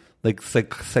 Mm-hmm. Like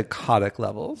psychotic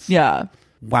levels. Yeah.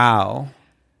 Wow.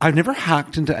 I've never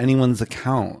hacked into anyone's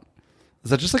account. Is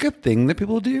that just like a thing that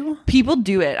people do? People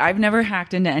do it. I've never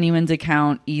hacked into anyone's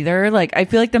account either. Like, I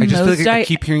feel like I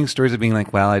keep hearing stories of being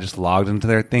like, well, I just logged into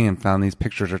their thing and found these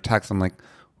pictures or texts. I'm like,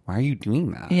 why are you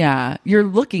doing that? Yeah. You're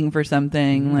looking for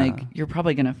something. Yeah. Like, you're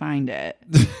probably going to find it.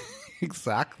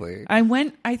 Exactly. I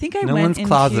think I no went one's into...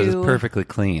 closet is perfectly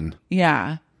clean.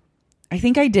 Yeah. I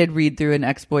think I did read through an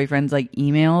ex-boyfriend's like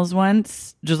emails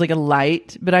once, just like a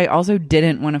light, but I also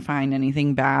didn't want to find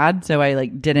anything bad. So I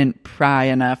like didn't pry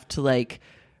enough to like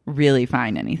really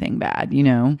find anything bad, you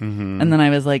know? Mm-hmm. And then I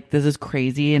was like, this is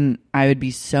crazy. And I would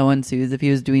be so unsoothed if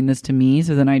he was doing this to me.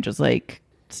 So then I just like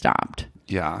stopped.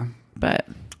 Yeah. But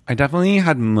I definitely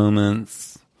had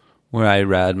moments where I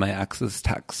read my ex's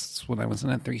texts when I was in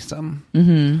a threesome.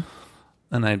 Mm-hmm.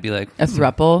 And I'd be like... A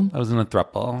throuple? I was in a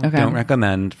throuple. Okay. Don't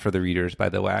recommend for the readers, by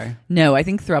the way. No, I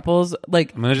think throuples,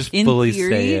 like... I'm going to just fully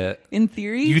say it. In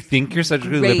theory? You think you're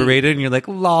sexually liberated and you're like,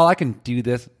 lol, I can do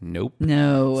this. Nope.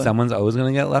 No. Someone's always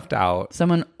going to get left out.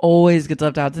 Someone always gets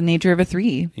left out. It's the nature of a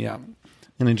three. Yeah.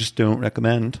 And I just don't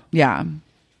recommend. Yeah.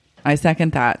 I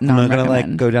second that. I'm not going to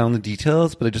like go down the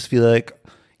details, but I just feel like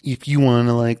if you want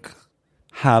to like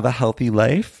have a healthy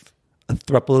life, a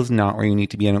throuple is not where you need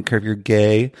to be. I don't care if you're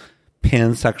gay,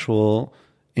 pansexual,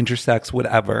 intersex,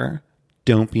 whatever.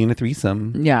 Don't be in a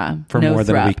threesome. Yeah. For more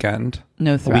than a weekend.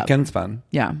 No A weekend's fun.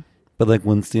 Yeah. But like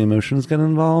once the emotions get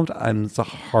involved, it's a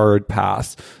hard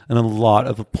pass and a lot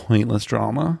of pointless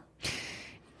drama.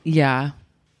 Yeah.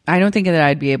 I don't think that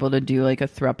I'd be able to do like a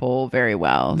throuple very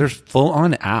well. There's full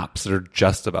on apps that are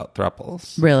just about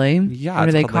throuples. Really? Yeah. What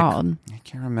are they called? Like, I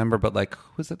can't remember, but like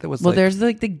who was it that was there's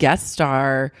like the guest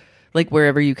star, like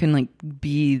wherever you can like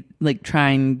be like try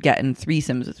and get in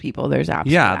threesomes with people. There's apps.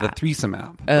 Yeah, for the threesome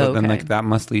app. Oh, But then okay. like that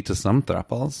must lead to some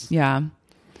throuples. Yeah.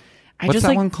 What's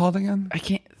that one called again? I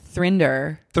can't.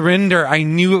 Thrinder. I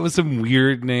knew it was some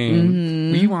weird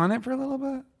name. Were you on it for a little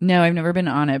bit? No, I've never been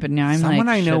on it, but now I'm Someone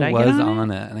like, I know should I was get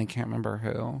on it, and I can't remember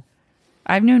who.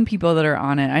 I've known people that are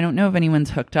on it. I don't know if anyone's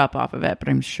hooked up off of it, but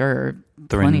I'm sure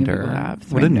plenty of people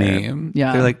have. What a name.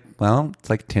 Yeah. They're like, well, it's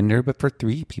like Tinder, but for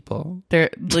 3 people.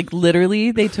 They're like,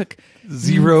 literally, they took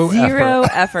Zero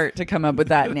effort to come up with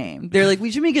that name. They're like,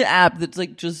 we should make an app that's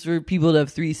like just for people to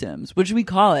have threesomes. What should we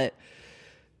call it?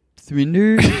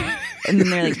 Thrinder? And then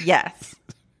they're like, yes.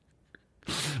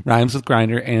 Rhymes with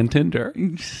Grindr and Tinder.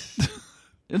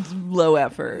 It's low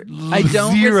effort. I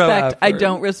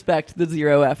don't respect the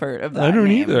zero effort of that. I don't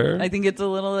name. either. I think it's a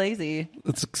little lazy.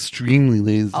 It's extremely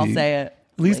lazy. I'll say it.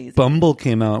 At least Lazy. Bumble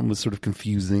came out and was sort of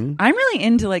confusing. I'm really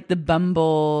into like the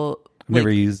Bumble Never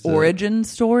used it. origin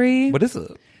story. What is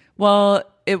it? Well,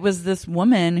 it was this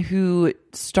woman who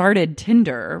started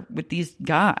Tinder with these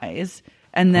guys.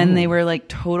 And then they were like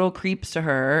total creeps to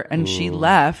her, and she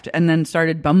left and then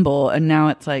started Bumble, and now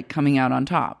it's like coming out on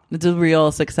top. It's a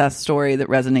real success story that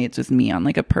resonates with me on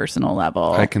like a personal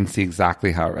level. I can see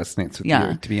exactly how it resonates with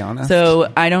you, to be honest. So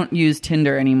I don't use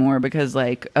Tinder anymore because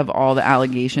like of all the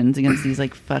allegations against these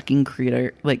like fucking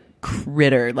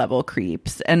critter level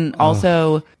creeps. And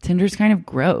also Tinder's kind of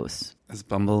gross. Is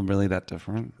Bumble really that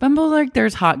different? Bumble, like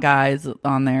there's hot guys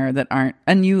on there that aren't,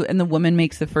 and the woman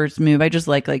makes the first move. I just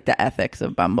like the ethics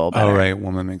of Bumble better. Oh, right.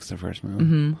 Woman makes the first move.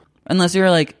 Mm-hmm. Unless you're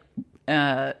like,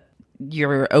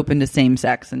 you're open to same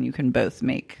sex and you can both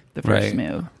make the first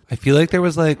move. I feel like there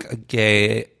was like a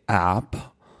gay app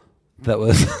that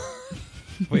was,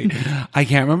 wait, I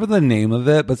can't remember the name of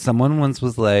it, but someone once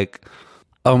was like,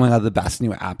 oh my God, the best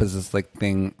new app is this like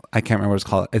thing. I can't remember what it's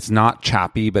called. It's not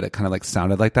Chappy, but it kind of like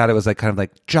sounded like that. It was like kind of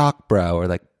like Jock Bro or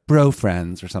like Bro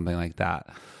Friends or something like that.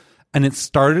 And it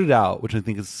started out, which I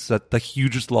think is the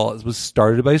hugest law, it was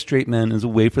started by straight men as a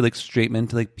way for like straight men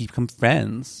to like become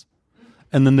friends.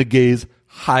 And then the gays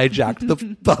hijacked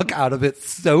the fuck out of it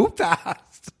so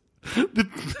fast.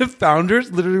 The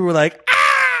founders literally were like, ah!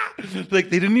 Like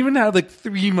they didn't even have like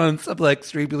 3 months of like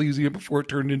straight people using it before it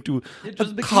turned into a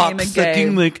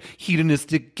cock-sucking like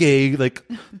hedonistic gay like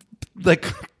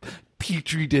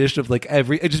petri dish of like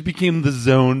it just became the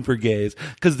zone for gays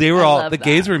because they were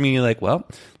gays were immediately like, well,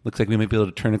 looks like we might be able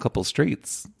to turn a couple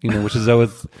straights, which is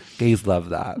always gays love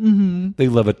that. They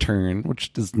love a turn, which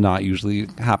is not usually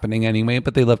happening anyway,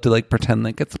 but they love to like pretend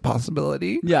like it's a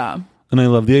possibility. Yeah. And I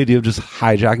love the idea of just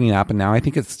hijacking an app, and now I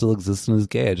think it still exists and is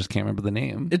gay. I just can't remember the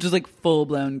name. It's just like full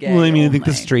blown gay. Well, I mean, I think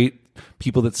the straight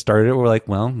people that started it were like,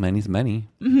 well, many's many.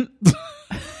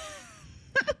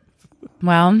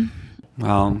 Well,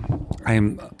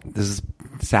 this is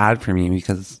sad for me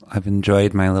because I've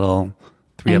enjoyed my little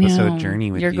 3-episode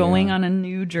journey with you. You're going on a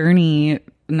new journey,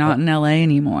 not in LA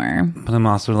anymore. But I'm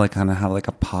also like kind of have like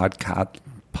a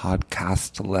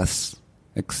podcast-less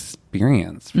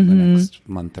experience for the next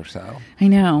month or so. I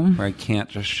know. Where I can't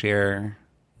just share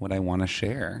what I want to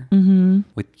share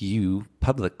with you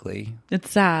publicly. It's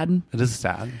sad. It is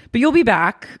sad. But you'll be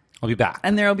back. I'll be back.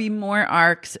 And there'll be more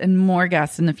arcs and more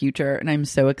guests in the future. And I'm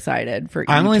so excited for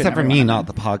I'm only excited for me, not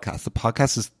the podcast. The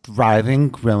podcast is thriving,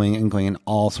 growing, and going in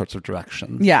all sorts of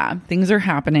directions. Yeah, things are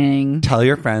happening. Tell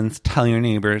your friends, tell your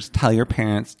neighbors, tell your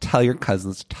parents, tell your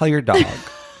cousins, tell your dog.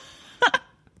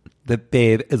 That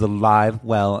Babe is alive,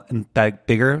 well, and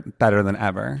bigger, better than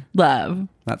ever. Love.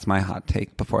 That's my hot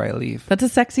take before I leave. That's a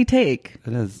sexy take.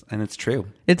 It is, and it's true.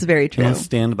 It's very true. I'll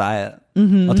stand by it.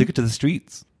 I'll take it to the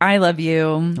streets. I love you.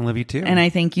 I love you too. And I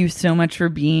thank you so much for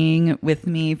being with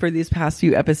me for these past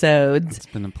few episodes. It's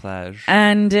been a pleasure.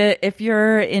 And if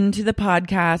you're into the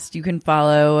podcast, you can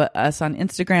follow us on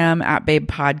Instagram at Babe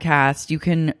Podcast. You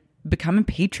can become a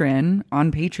patron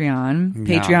on Patreon,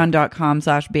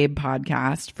 patreon.com/Babe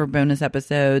Podcast for bonus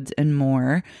episodes and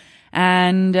more.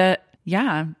 And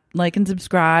like and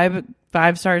subscribe.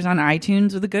 5 stars on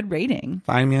iTunes with a good rating.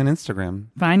 Find me on Instagram.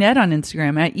 Find Ed on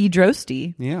Instagram at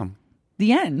edrosty. Yeah.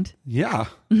 The end. Yeah.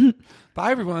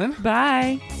 Bye, everyone.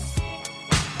 Bye.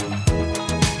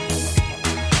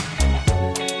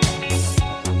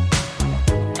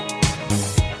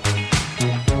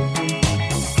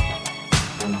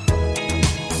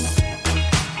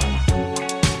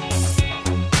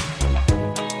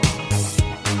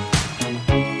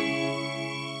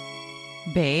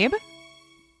 Babe?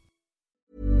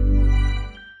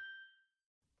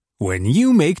 When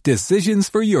you make decisions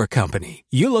for your company,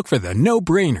 you look for the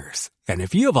no-brainers. And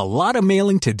if you have a lot of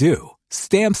mailing to do,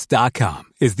 Stamps.com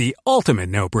is the ultimate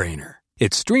no-brainer.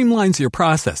 It streamlines your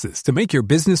processes to make your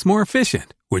business more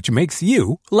efficient, which makes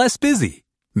you less busy.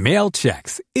 Mail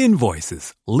checks,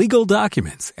 invoices, legal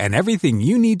documents, and everything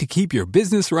you need to keep your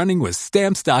business running with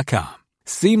Stamps.com.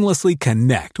 Seamlessly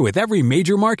connect with every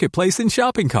major marketplace and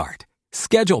shopping cart.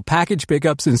 Schedule package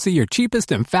pickups and see your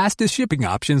cheapest and fastest shipping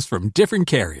options from different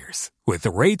carriers, with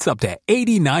rates up to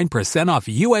 89% off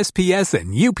USPS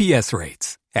and UPS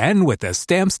rates. And with the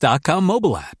Stamps.com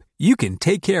mobile app, you can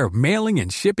take care of mailing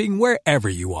and shipping wherever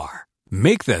you are.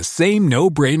 Make the same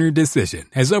no-brainer decision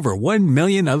as over 1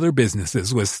 million other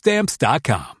businesses with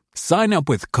Stamps.com. Sign up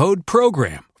with code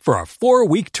PROGRAM for a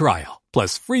 4-week trial,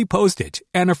 plus free postage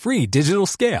and a free digital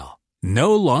scale.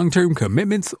 No long-term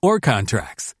commitments or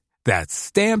contracts. That's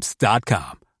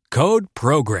Stamps.com. Code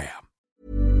PROGRAM.